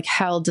just meant like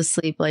held to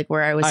sleep, like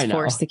where I was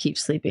forced to keep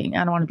sleeping.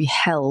 I don't want to be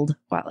held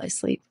while I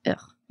sleep. Ugh.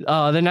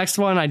 The next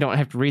one, I don't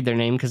have to read their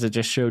name because it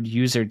just showed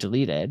user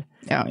deleted.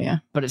 Oh, yeah.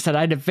 But it said,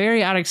 I had a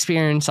very odd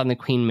experience on the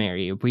Queen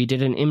Mary. We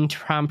did an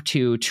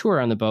impromptu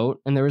tour on the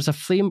boat, and there was a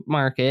flea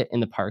market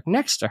in the park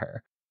next to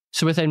her.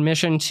 So with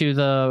admission to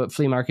the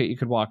flea market, you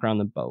could walk around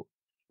the boat.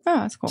 Oh,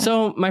 that's cool.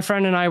 So my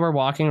friend and I were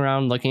walking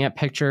around, looking at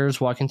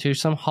pictures, walking through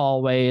some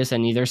hallways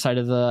on either side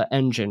of the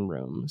engine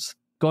rooms.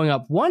 Going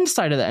up one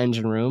side of the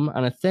engine room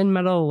on a thin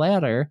metal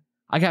ladder,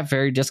 I got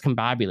very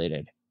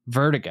discombobulated.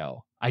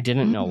 Vertigo. I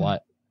didn't know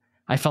what.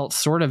 I felt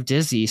sort of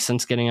dizzy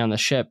since getting on the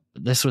ship,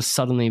 but this was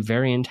suddenly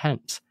very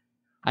intense.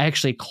 I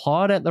actually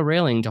clawed at the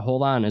railing to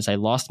hold on as I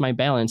lost my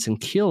balance and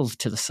keeled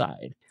to the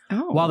side.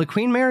 Oh. While the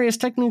Queen Mary is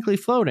technically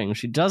floating,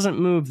 she doesn't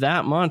move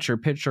that much or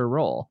pitch or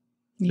roll.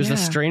 It was the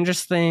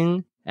strangest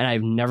thing, and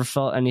I've never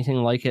felt anything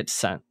like it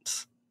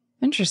since.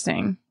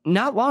 Interesting.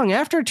 Not long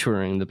after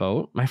touring the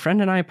boat, my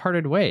friend and I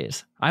parted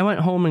ways. I went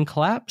home and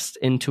collapsed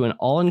into an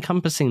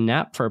all-encompassing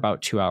nap for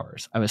about 2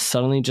 hours. I was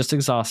suddenly just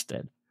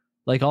exhausted,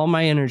 like all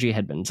my energy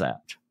had been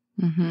zapped.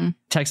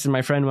 Texted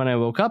my friend when I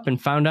woke up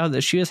and found out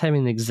that she was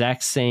having the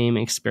exact same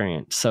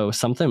experience, so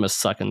something was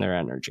sucking their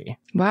energy.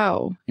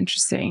 Wow,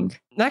 interesting.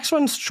 Next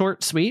one's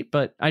short, sweet,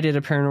 but I did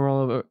a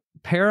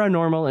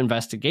paranormal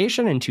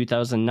investigation in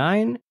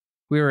 2009.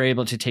 We were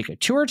able to take a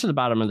tour to the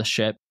bottom of the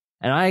ship,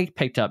 and I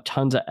picked up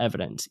tons of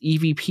evidence.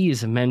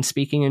 EVPs of men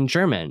speaking in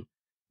German,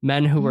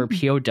 men who were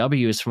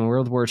POWs from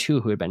World War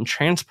II who had been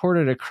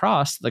transported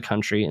across the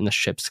country in the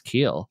ship's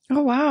keel.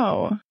 Oh,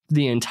 wow.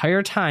 The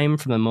entire time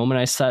from the moment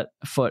I set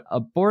foot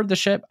aboard the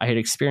ship, I had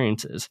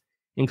experiences,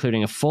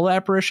 including a full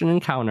apparition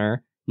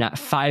encounter not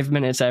 5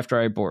 minutes after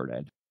I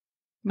boarded.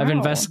 Wow. I've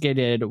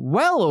investigated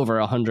well over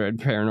 100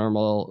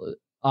 paranormal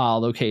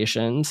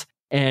locations,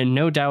 and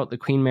no doubt the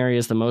Queen Mary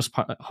is the most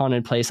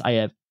haunted place I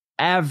have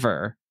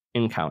ever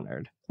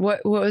encountered.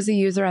 What was the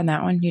user on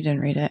that one? You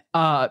didn't read it.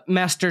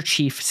 Master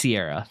Chief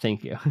Sierra.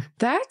 Thank you.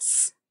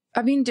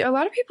 I mean, a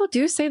lot of people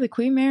do say the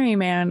Queen Mary,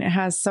 man, it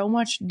has so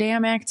much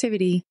damn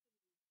activity.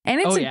 And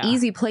it's an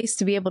easy place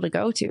to be able to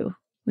go to.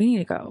 We need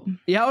to go.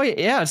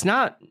 Yeah, it's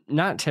not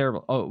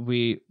terrible. Oh,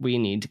 we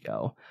need to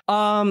go.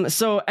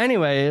 So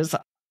anyways,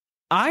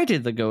 I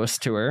did the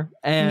ghost tour,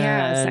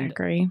 and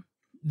Zachary.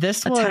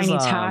 This was a tiny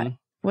tot.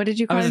 What did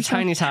you call it? I was a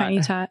tiny tot.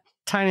 Tiny tot.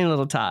 Tiny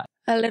little tot.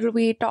 A little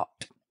wee dot.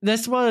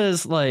 This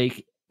was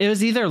like, it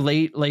was either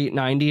late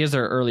 90s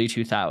or early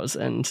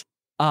 2000s.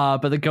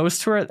 But the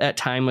ghost tour at that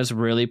time was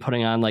really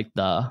putting on like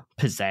the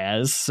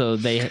pizzazz. So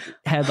they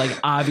had like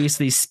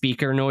obviously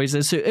speaker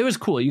noises. So it was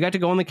cool. You got to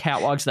go on the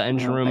catwalks, the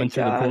engine room, and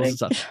through the pools and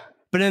stuff.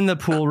 But in the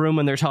pool room,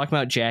 when they're talking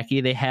about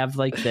Jackie, they have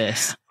like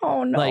this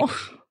like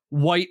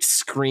white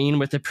screen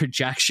with the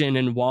projection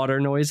and water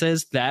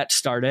noises that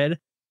started.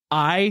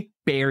 I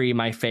bury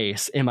my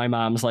face in my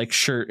mom's like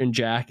shirt and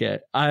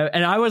jacket.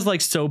 I was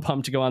like so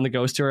pumped to go on the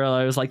ghost tour.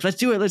 I was like, let's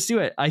do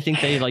it. I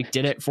think they like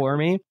did it for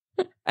me.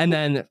 And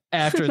then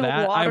after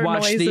that, I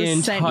watched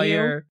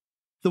the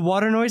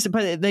water noise,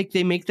 but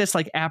they make this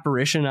like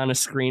apparition on a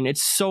screen.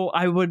 It's so,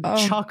 I would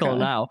chuckle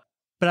now,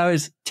 but I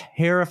was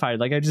terrified.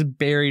 Like I just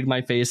buried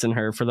my face in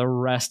her for the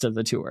rest of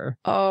the tour.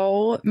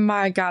 Oh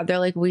my God. They're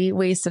like, we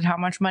wasted how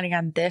much money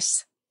on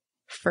this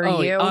for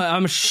you?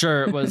 I'm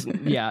sure it was,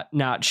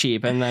 not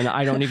cheap. And then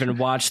I don't even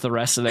watch the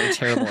rest of their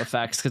terrible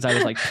effects because I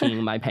was like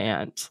peeing my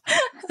pants.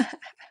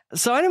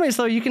 So anyways,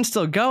 though, you can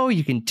still go.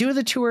 You can do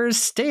the tours,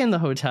 stay in the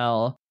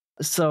hotel.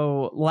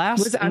 So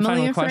last and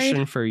final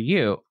question for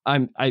you.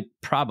 I'm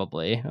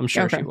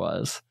sure she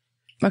was.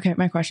 Okay,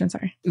 my question,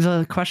 sorry.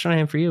 The question I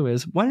have for you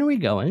is, when are we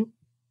going?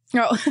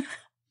 Oh,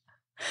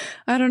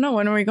 I don't know.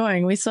 When are we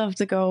going? We still have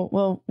to go.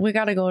 Well, we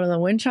got to go to the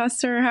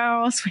Winchester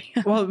house.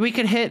 Well, we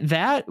could hit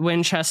that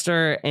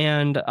Winchester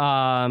and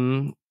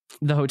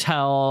the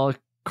Hotel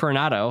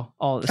Coronado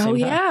all at the same time. Oh,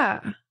 yeah.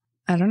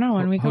 I don't know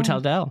when we go. Hotel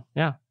Del.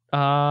 Yeah.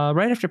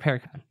 Right after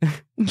Paracon.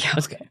 Yeah.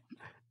 Okay.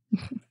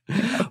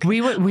 Okay.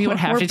 We would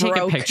have to take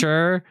a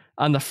picture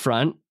on the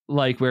front,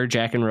 like where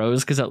Jack and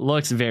Rose, because it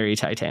looks very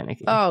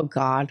Titanic-y. Oh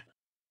God,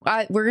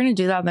 We're going to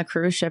do that on the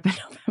cruise ship in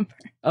November.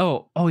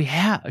 Oh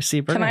yeah.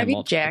 See, can I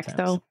be Jack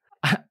though?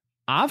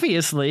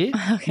 Obviously.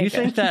 Okay, you good.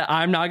 think that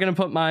I'm not going to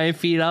put my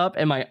feet up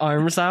and my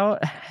arms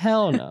out?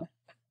 Hell no.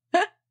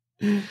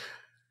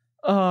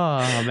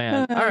 Oh,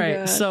 man. Oh, all right.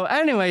 God. So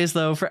anyways,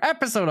 though, for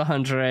episode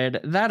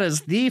 100, that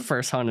is the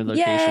first haunted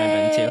location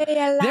I've been to.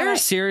 I love There's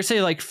it.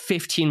 seriously like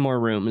 15 more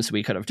rooms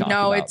we could have talked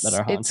about that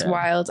are haunted. It's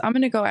wild. I'm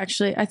going to go I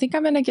think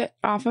I'm going to get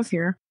off of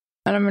here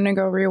and I'm going to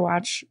go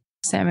rewatch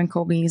Sam and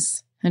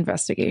Colby's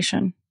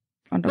investigation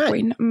on the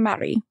Queen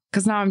Mary.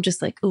 Because now I'm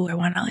just like, ooh, I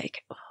want to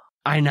like...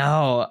 I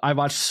know. I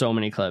watched so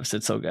many clips.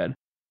 It's so good.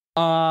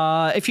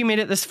 If you made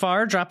it this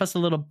far, drop us a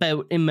little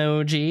boat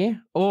emoji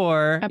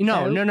or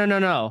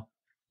no.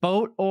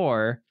 Boat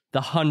or the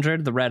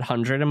red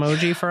 100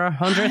 emoji for our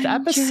 100th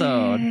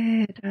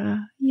episode.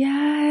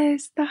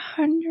 Yes, the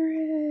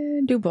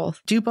 100. Do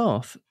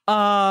both.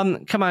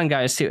 Come on,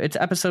 guys, too. It's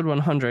episode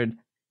 100.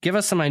 Give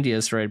us some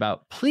ideas to write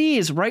about.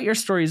 Please write your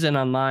stories in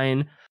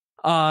online.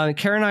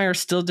 Kara and I are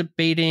still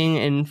debating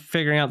and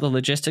figuring out the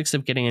logistics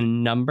of getting a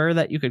number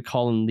that you could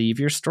call and leave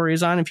your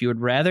stories on. If you would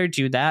rather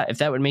do that, if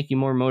that would make you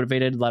more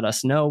motivated, let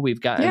us know.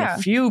 We've gotten a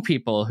few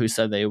people who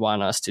said they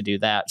want us to do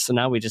that. So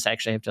now we just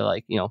actually have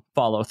to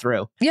follow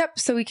through. Yep.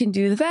 So we can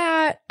do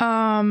that.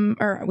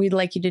 Or we'd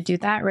like you to do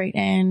that right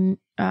in,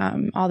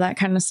 all that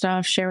kind of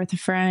stuff. Share with a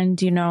friend,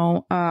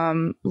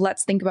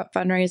 let's think about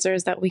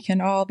fundraisers that we can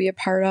all be a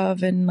part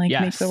of and make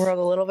the world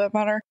a little bit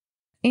better.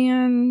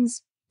 And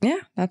yeah,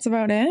 that's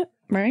about it,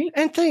 right?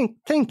 And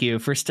thank you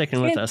for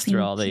sticking with us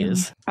through all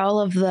these.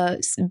 All of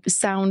the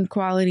sound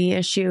quality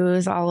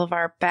issues, all of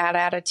our bad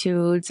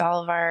attitudes,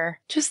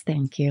 just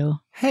thank you.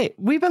 Hey,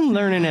 we've been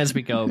learning as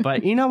we go,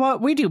 but you know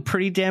what? We do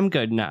pretty damn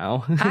good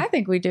now. I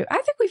think we do. I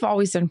think we've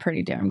always done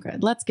pretty damn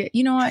good. Let's give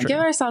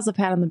ourselves a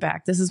pat on the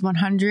back. This is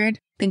 100.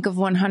 Think of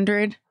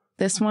 100.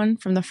 This one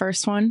from the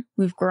first one.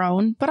 We've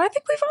grown, but I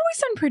think we've always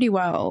done pretty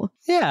well.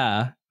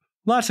 Yeah.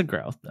 Lots of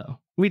growth, though.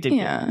 We did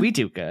good. We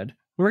do good.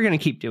 We're going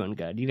to keep doing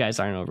good. You guys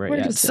aren't over it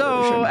yet.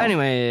 So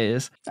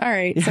anyways. All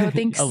right. So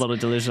thanks. A little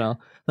delusional.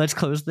 Let's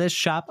close this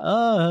shop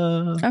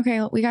up.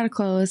 Okay. We got to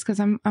close because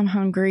I'm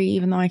hungry,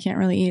 even though I can't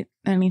really eat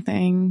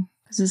anything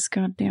because this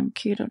goddamn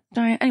keto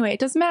diet. Anyway, it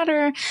doesn't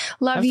matter.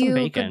 Love you. Some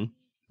bacon.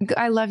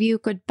 I love you.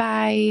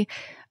 Goodbye.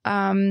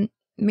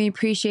 We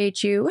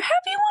appreciate you.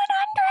 Happy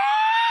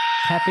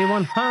 100. Happy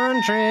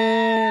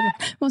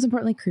 100. Most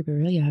importantly, creepy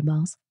really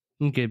eyeballs.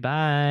 Goodbye.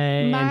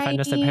 Bye. And find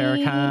us at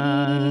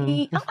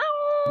Paracon. Oh.